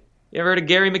McKinnon. You ever heard of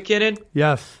Gary McKinnon?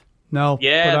 Yes. No.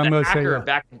 Yeah, but I'm the hacker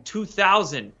back in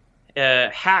 2000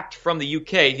 hacked from the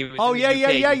UK. He was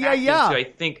yeah. So I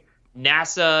think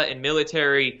NASA and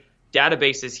military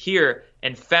databases here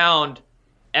and found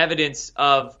evidence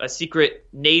of a secret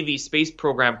Navy space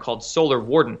program called Solar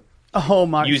Warden. Oh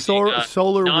my! Solar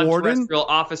Warden, non-terrestrial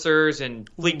officers and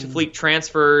fleet-to-fleet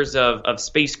transfers of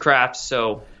spacecraft.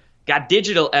 So, got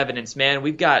digital evidence, man.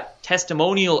 We've got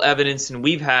testimonial evidence, and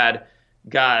we've had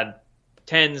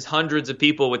tens, hundreds of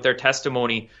people with their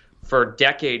testimony for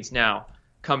decades now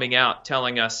coming out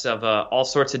telling us of all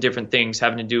sorts of different things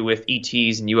having to do with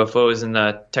ETs and UFOs and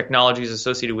the technologies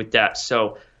associated with that.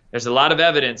 So there's a lot of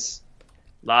evidence.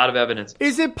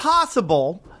 Is it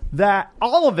possible that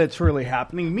all of it's really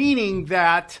happening, meaning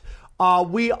that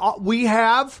we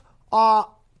have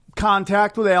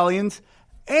contact with aliens,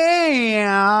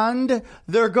 and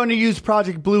they're going to use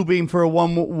Project Bluebeam for a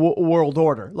one world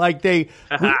order? Like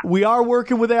we are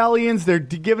working with aliens. They're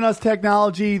giving us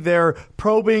technology. They're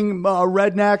probing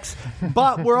rednecks,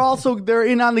 but they're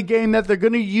in on the game that they're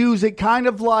going to use it kind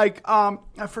of like, I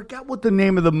I forget what the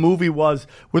name of the movie was,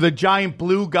 where the giant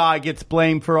blue guy gets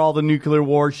blamed for all the nuclear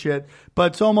war shit.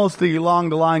 But it's almost along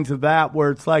the lines of that,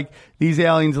 where it's like these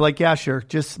aliens are like, yeah, sure,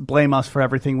 just blame us for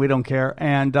everything. We don't care.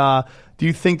 And do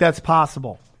you think that's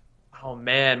possible? Oh,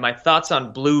 man, my thoughts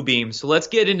on Blue Beam. So let's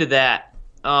get into that.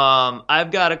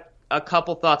 I've got a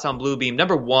couple thoughts on Blue Beam.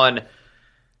 Number one,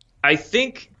 I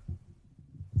think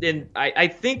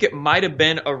it might have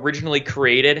been originally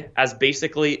created as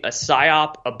basically a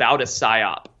psyop about a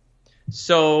psyop.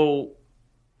 So,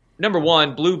 number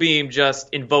one, Blue Beam just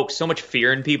invokes so much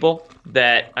fear in people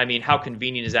that, I mean, how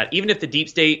convenient is that? Even if the deep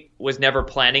state was never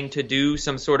planning to do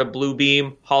some sort of Blue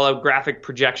Beam holographic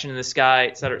projection in the sky,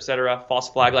 et cetera, false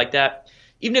flag like that,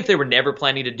 even if they were never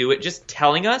planning to do it, just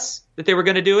telling us that they were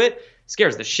going to do it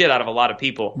scares the shit out of a lot of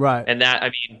people. Right. And that,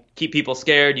 I mean, keep people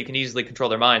scared. You can easily control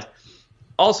their minds.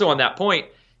 Also, on that point,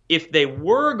 if they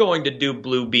were going to do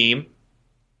Blue Beam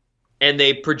and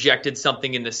they projected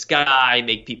something in the sky,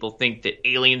 make people think that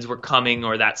aliens were coming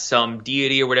or that some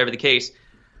deity or whatever the case,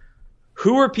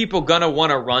 who are people going to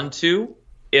want to run to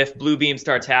if Blue Beam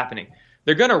starts happening?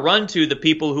 They're going to run to the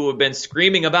people who have been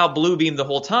screaming about Blue Beam the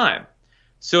whole time.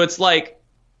 So it's like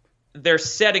they're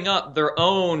setting up their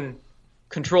own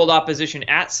controlled opposition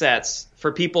assets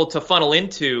for people to funnel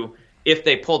into if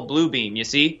they pulled Blue Beam, you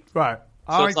see? Right.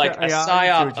 So it's like a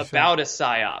psyop about a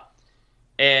psyop.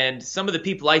 And some of the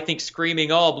people I think screaming,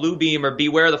 oh, Blue Beam or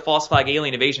beware the false flag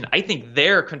alien invasion, I think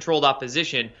they're controlled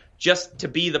opposition just to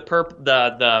be the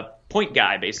point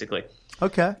guy, basically.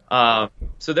 Okay.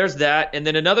 So there's that. And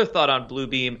then another thought on Blue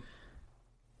Beam.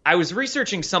 I was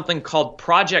researching something called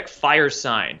Project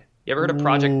Firesign. You ever heard of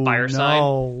Project Firesign?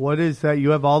 No. What is that?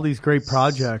 You have all these great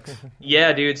projects.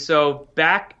 Yeah, dude. So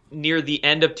back near the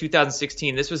end of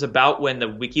 2016, this was about when the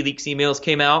WikiLeaks emails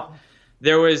came out.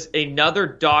 There was another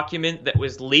document that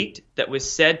was leaked that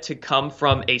was said to come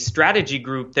from a strategy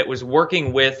group that was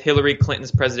working with Hillary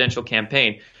Clinton's presidential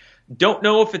campaign. Don't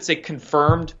know if it's a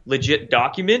confirmed, legit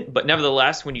document, but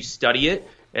nevertheless, when you study it,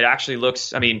 it actually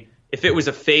looks, I mean, if it was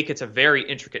a fake, it's a very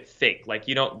intricate fake. Like,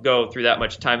 you don't go through that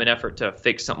much time and effort to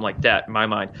fake something like that, in my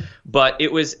mind. But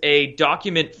it was a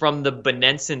document from the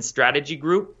Benenson Strategy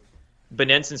Group.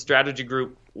 Benenson Strategy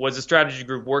Group was a strategy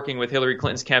group working with Hillary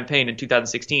Clinton's campaign in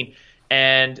 2016.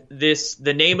 And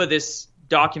the name of this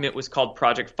document was called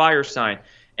Project Firesign.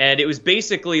 And it was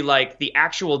basically like the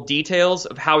actual details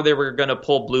of how they were going to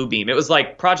pull Blue Beam. It was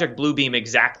like Project Blue Beam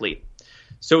exactly.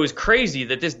 So it was crazy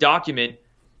that this document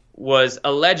was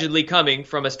allegedly coming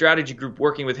from a strategy group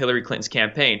working with Hillary Clinton's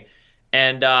campaign.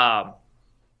 And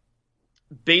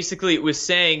basically it was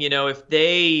saying, you know, if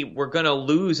they were going to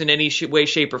lose in any way,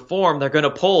 shape, or form, they're going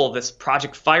to pull this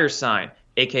Project Firesign,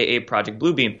 a.k.a. Project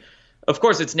Blue Beam. Of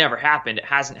course, it's never happened. It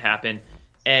hasn't happened.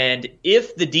 And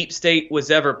if the deep state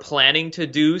was ever planning to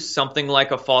do something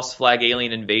like a false flag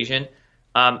alien invasion,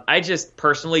 I just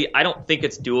personally, I don't think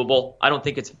it's doable. I don't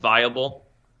think it's viable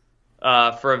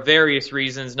for various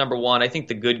reasons. Number one, I think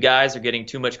the good guys are getting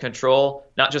too much control,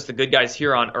 not just the good guys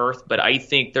here on Earth, but I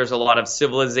think there's a lot of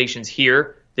civilizations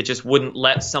here that just wouldn't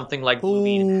let something like Blue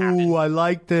Beam happen. Ooh, I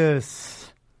like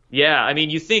this. Yeah, I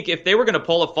mean, you think if they were going to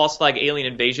pull a false flag alien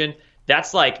invasion,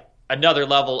 that's like another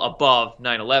level above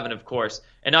 9/11, of course.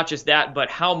 And not just that, but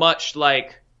how much,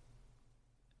 like,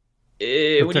 when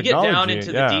you get down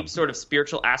into the deep sort of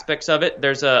spiritual aspects of it,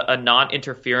 there's a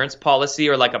non-interference policy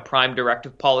or like a prime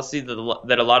directive policy that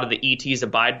a lot of the ETs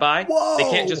abide by. Whoa. They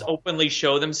can't just openly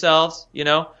show themselves, you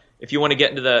know, if you want to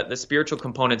get into the spiritual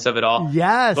components of it all.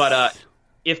 Yes. But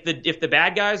if the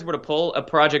bad guys were to pull a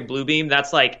Project Blue Beam,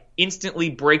 that's like instantly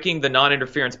breaking the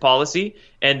non-interference policy,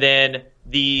 and then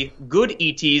the good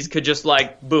ETs could just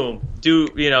like boom,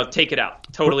 take it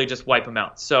out, totally just wipe them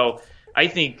out. So I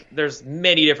think there's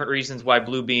many different reasons why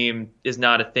Blue Beam is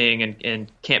not a thing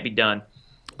and can't be done.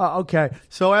 Okay,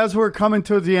 so as we're coming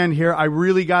to the end here, I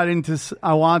really got into.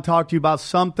 I want to talk to you about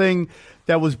something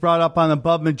that was brought up on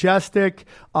Above Majestic.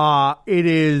 It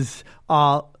is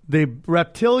the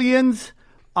reptilians.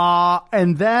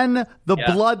 And then the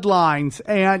bloodlines.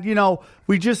 And, you know,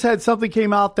 we just had something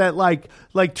came out that like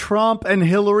Trump and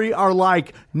Hillary are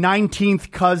like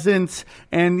 19th cousins.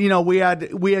 And, you know, we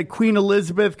had Queen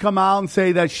Elizabeth come out and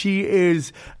say that she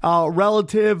is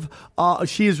relative.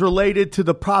 She is related to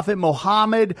the Prophet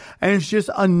Muhammad. And it's just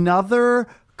another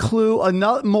clue,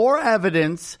 more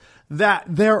evidence that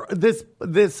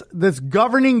this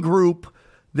governing group,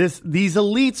 these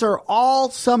elites are all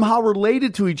somehow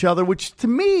related to each other, which to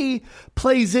me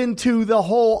plays into the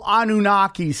whole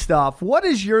Anunnaki stuff. What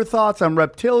is your thoughts on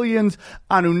reptilians,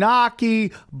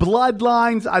 Anunnaki,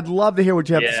 bloodlines? I'd love to hear what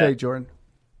you have to say, Jordan.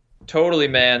 Totally,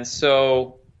 man.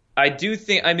 So I do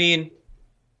think, I mean,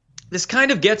 this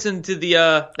kind of gets into the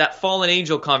that fallen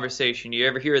angel conversation. You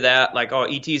ever hear that? Like, oh,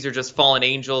 ETs are just fallen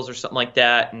angels or something like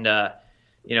that. And,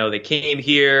 they came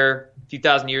here a few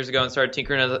thousand years ago and started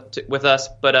tinkering with us.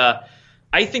 But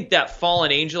I think that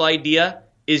fallen angel idea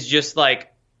is just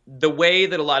like the way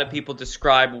that a lot of people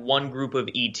describe one group of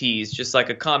ETs, just like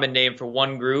a common name for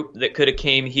one group that could have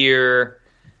came here,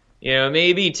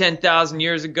 maybe 10,000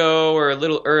 years ago or a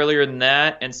little earlier than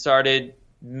that and started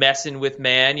messing with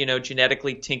man,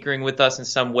 genetically tinkering with us in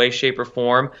some way, shape, or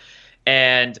form.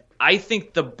 And I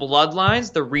think the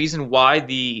bloodlines, the reason why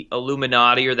the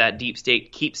Illuminati or that deep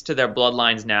state keeps to their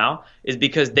bloodlines now is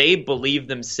because they believe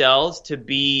themselves to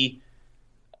be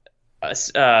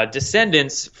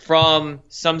descendants from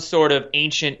some sort of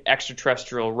ancient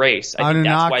extraterrestrial race. I think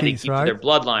that's why they keep to their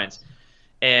bloodlines.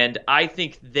 And I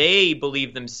think they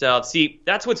believe themselves. See,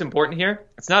 that's what's important here.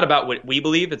 It's not about what we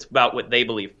believe. It's about what they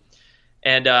believe.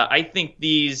 And I think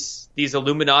these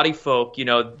Illuminati folk,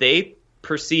 they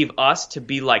perceive us to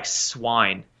be like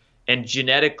swine and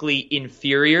genetically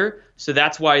inferior. So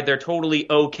that's why they're totally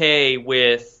okay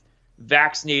with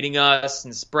vaccinating us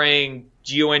and spraying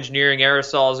geoengineering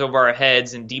aerosols over our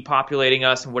heads and depopulating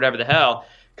us and whatever the hell,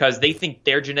 because they think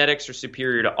their genetics are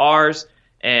superior to ours.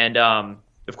 And,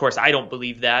 of course, I don't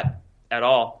believe that at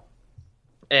all.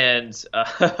 And a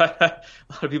lot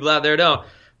of people out there don't.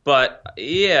 But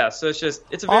yeah, so it's a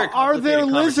very complicated Are there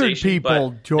lizard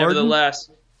people, Jordan?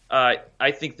 Nevertheless,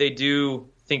 I think they do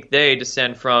think they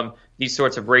descend from these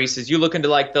sorts of races. You look into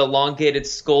like the elongated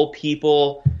skull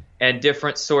people and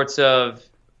different sorts of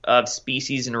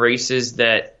species and races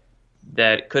that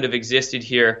could have existed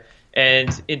here. And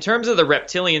in terms of the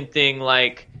reptilian thing,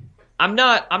 like I'm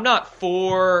not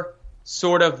for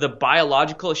sort of the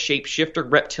biological shapeshifter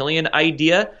reptilian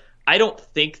idea. I don't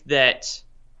think that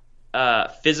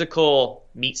physical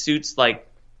meat suits like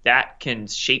that can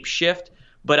shapeshift,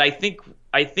 but I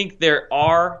think there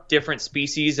are different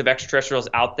species of extraterrestrials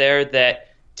out there that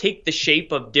take the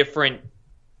shape of different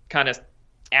kind of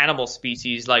animal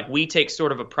species. Like we take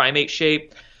sort of a primate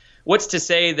shape. What's to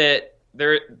say that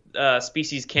their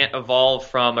species can't evolve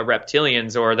from a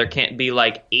reptilians, or there can't be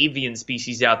like avian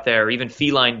species out there, or even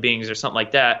feline beings or something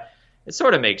like that? It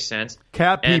sort of makes sense.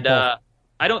 Cat people. And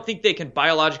I don't think they can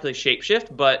biologically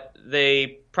shapeshift, but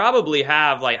they probably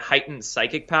have like heightened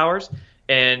psychic powers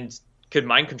and could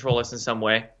mind control us in some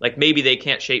way. Like maybe they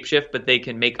can't shapeshift, but they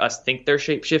can make us think they're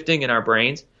shapeshifting in our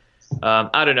brains.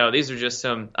 I don't know. These are just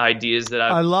some ideas that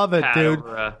I love it, dude.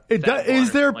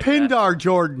 Is there Pindar,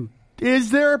 Jordan?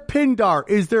 Is there a Pindar?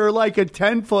 Is there like a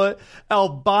 10-foot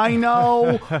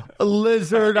albino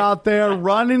lizard out there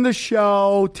running the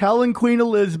show, telling Queen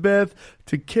Elizabeth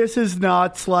to kiss his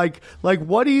nuts? Like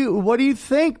what do you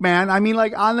think, man? I mean,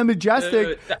 like on the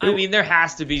Majestic. I mean, there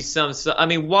has to be some. I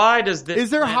mean, why does this? Is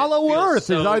there Hollow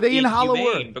Earth? Are they in Hollow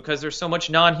Earth? Because there's so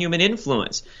much non-human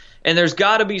influence, and there's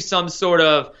got to be some sort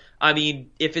of. I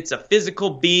mean, if it's a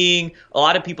physical being, a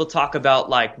lot of people talk about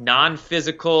like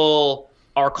non-physical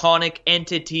archonic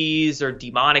entities or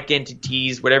demonic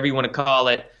entities, whatever you want to call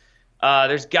it.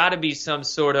 There's got to be some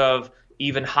sort of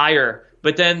even higher.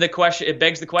 But then it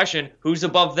begs the question, who's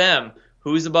above them?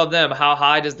 Who's above them? How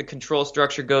high does the control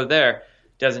structure go there?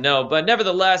 Doesn't know. But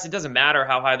nevertheless, it doesn't matter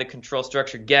how high the control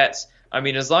structure gets. I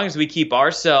mean, as long as we keep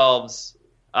ourselves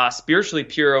spiritually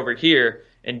pure over here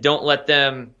and don't let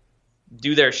them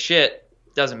do their shit,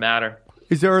 doesn't matter.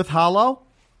 Is the Earth hollow?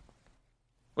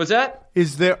 What's that?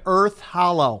 Is the Earth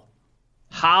hollow?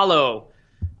 Hollow.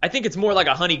 I think it's more like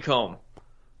a honeycomb,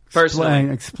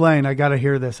 personally. Explain. I got to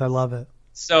hear this. I love it.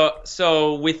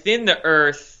 So within the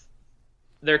Earth,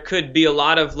 there could be a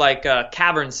lot of like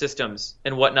cavern systems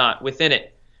and whatnot within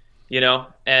it,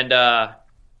 And I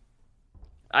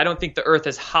don't think the Earth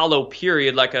is hollow,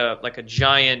 period, like a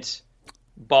giant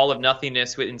ball of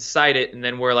nothingness inside it, and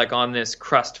then we're like on this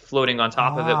crust floating on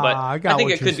top of it. But I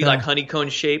think it could be like honeycomb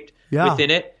shaped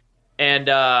within it. And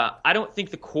I don't think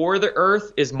the core of the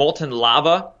Earth is molten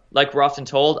lava, like we're often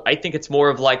told. I think it's more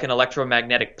of like an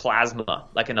electromagnetic plasma,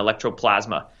 like an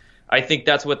electroplasma. I think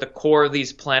that's what the core of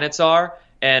these planets are,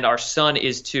 and our sun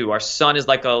is too. Our sun is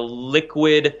like a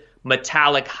liquid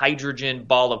metallic hydrogen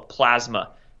ball of plasma,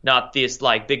 not this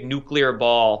like big nuclear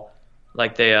ball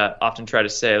like they often try to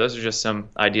say. Those are just some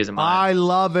ideas of mine. I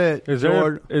love it. Is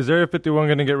there a 51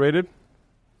 going to get raided?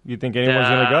 You think anyone's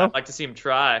going to go? I'd like to see him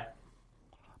try.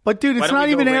 But, dude, it's not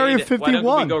even Area 51.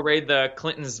 Why don't we go raid the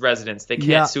Clintons' residence? They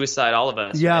can't suicide all of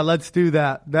us. Yeah, right? Let's do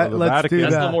that. Let's do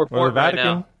that. That's no more important right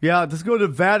now. Yeah, just go to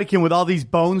the Vatican with all these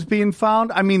bones being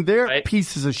found. I mean, they're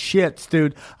pieces of shits,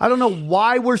 dude. I don't know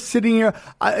why we're sitting here.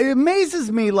 It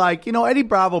amazes me, like, Eddie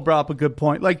Bravo brought up a good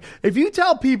point. Like, if you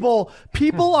tell people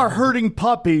are hurting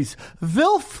puppies,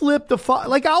 they'll flip the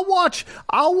like, I'll watch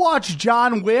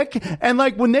John Wick, and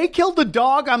like, when they killed the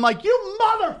dog, I'm like, you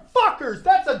motherfuckers,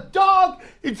 that's a dog.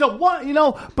 It's a one,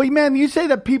 But man, you say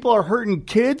that people are hurting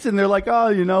kids, and they're like,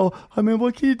 oh, I mean,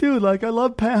 what can you do? Like, I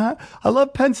love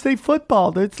Penn State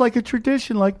football. It's like a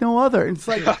tradition like no other. It's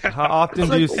like, how often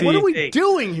do you see? What are we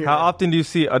doing here? How often do you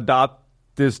see adopt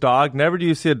this dog? Never do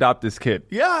you see adopt this kid.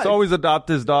 Yeah, it's always adopt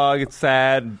this dog. It's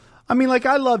sad. I mean, like,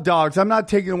 I love dogs. I'm not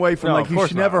taking away from, you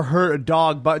should never hurt a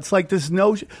dog, but it's like this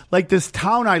notion, like this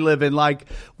town I live in, like,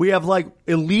 we have, like,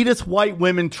 elitist white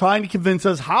women trying to convince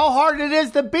us how hard it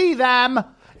is to be them.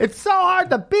 It's so hard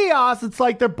to be us. It's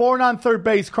like they're born on third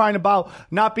base crying about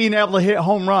not being able to hit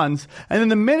home runs. And then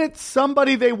the minute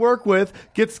somebody they work with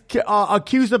gets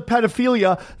accused of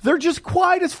pedophilia, they're just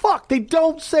quiet as fuck. They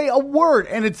don't say a word,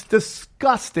 and it's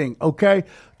disgusting, okay?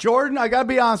 Jordan, I got to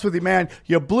be honest with you, man.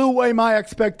 You blew away my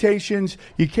expectations.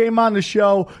 You came on the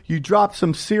show. You dropped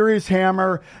some serious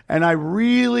hammer, and I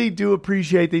really do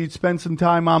appreciate that you'd spend some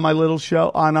time on our little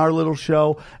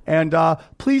show. And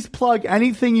please plug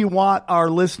anything you want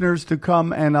our listeners to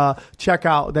come and check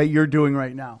out that you're doing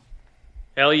right now.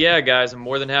 Hell yeah, guys. I'm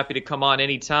more than happy to come on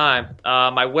anytime.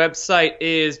 My website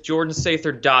is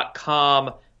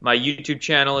jordansather.com. My YouTube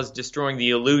channel is Destroying the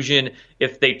Illusion.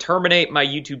 If they terminate my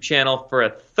YouTube channel for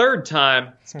a third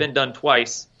time, it's been done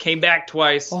twice. Came back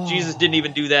twice. Oh. Jesus didn't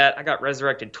even do that. I got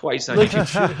resurrected twice on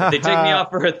YouTube. They take me off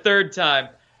for a third time.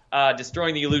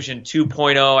 Destroying the Illusion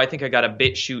 2.0. I think I got a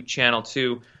BitChute channel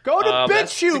too. Go to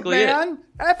BitChute, man.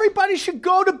 Everybody should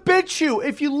go to BitChute.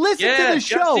 If you listen to the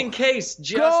show, just in case.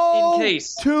 Go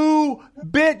to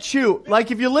BitChute.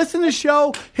 Like, if you listen to the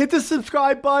show, hit the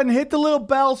subscribe button, hit the little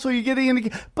bell so you get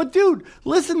in. But, dude,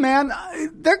 listen, man,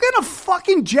 they're going to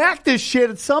fucking jack this shit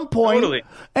at some point. Totally.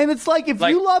 And it's like, if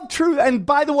you love truth, and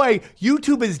by the way,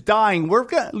 YouTube is dying.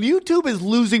 YouTube is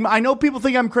losing. I know people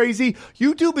think I'm crazy.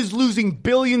 YouTube is losing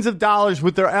billions of dollars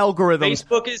with their algorithms.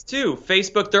 Facebook is too.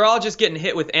 Facebook, they're all just getting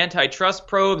hit with antitrust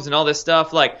probes and all this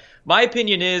stuff. Like, my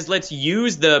opinion is, let's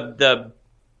use the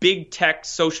big tech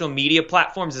social media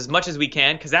platforms as much as we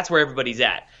can, because that's where everybody's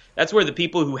at. That's where the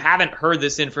people who haven't heard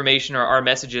this information or our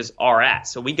messages are at.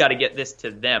 So we got to get this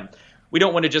to them. We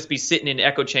don't want to just be sitting in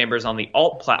echo chambers on the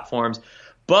alt platforms,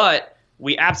 but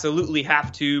we absolutely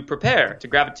have to prepare to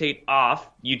gravitate off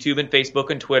YouTube and Facebook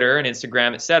and Twitter and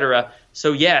Instagram, etc.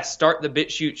 So yeah, start the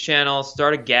BitChute channel,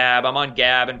 start a Gab. I'm on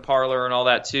Gab and Parler and all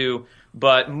that too.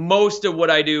 But most of what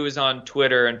I do is on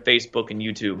Twitter and Facebook and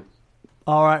YouTube.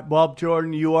 All right. Well,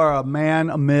 Jordan, you are a man,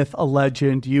 a myth, a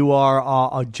legend. You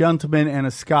are a gentleman and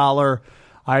a scholar.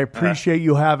 I appreciate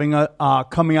you having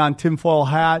coming on Tinfoil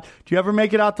Hat. Do you ever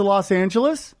make it out to Los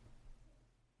Angeles?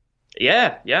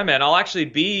 Yeah, man. I'll actually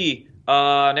be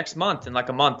next month. In like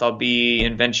a month, I'll be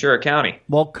in Ventura County.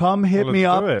 Well, come hit me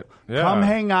up. Yeah. Come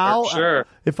hang out. Sure.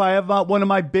 If I have one of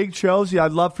my big shows,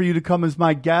 I'd love for you to come as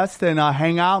my guest and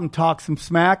hang out and talk some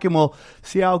smack, and we'll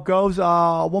see how it goes.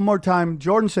 One more time,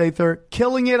 Jordan Sather,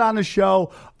 killing it on the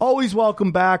show. Always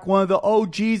welcome back. One of the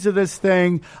OGs of this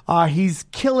thing. He's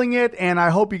killing it, and I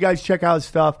hope you guys check out his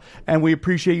stuff, and we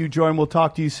appreciate you, Jordan. We'll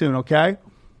talk to you soon, okay?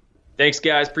 Thanks,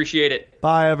 guys. Appreciate it.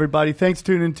 Bye, everybody. Thanks for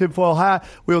tuning in Tinfoil Hat.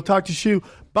 We'll talk to you.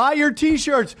 Buy your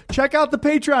T-shirts. Check out the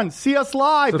Patreon. See us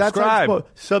live. Subscribe.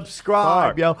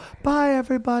 Subscribe, yo. Bye,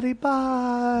 everybody.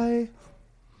 Bye.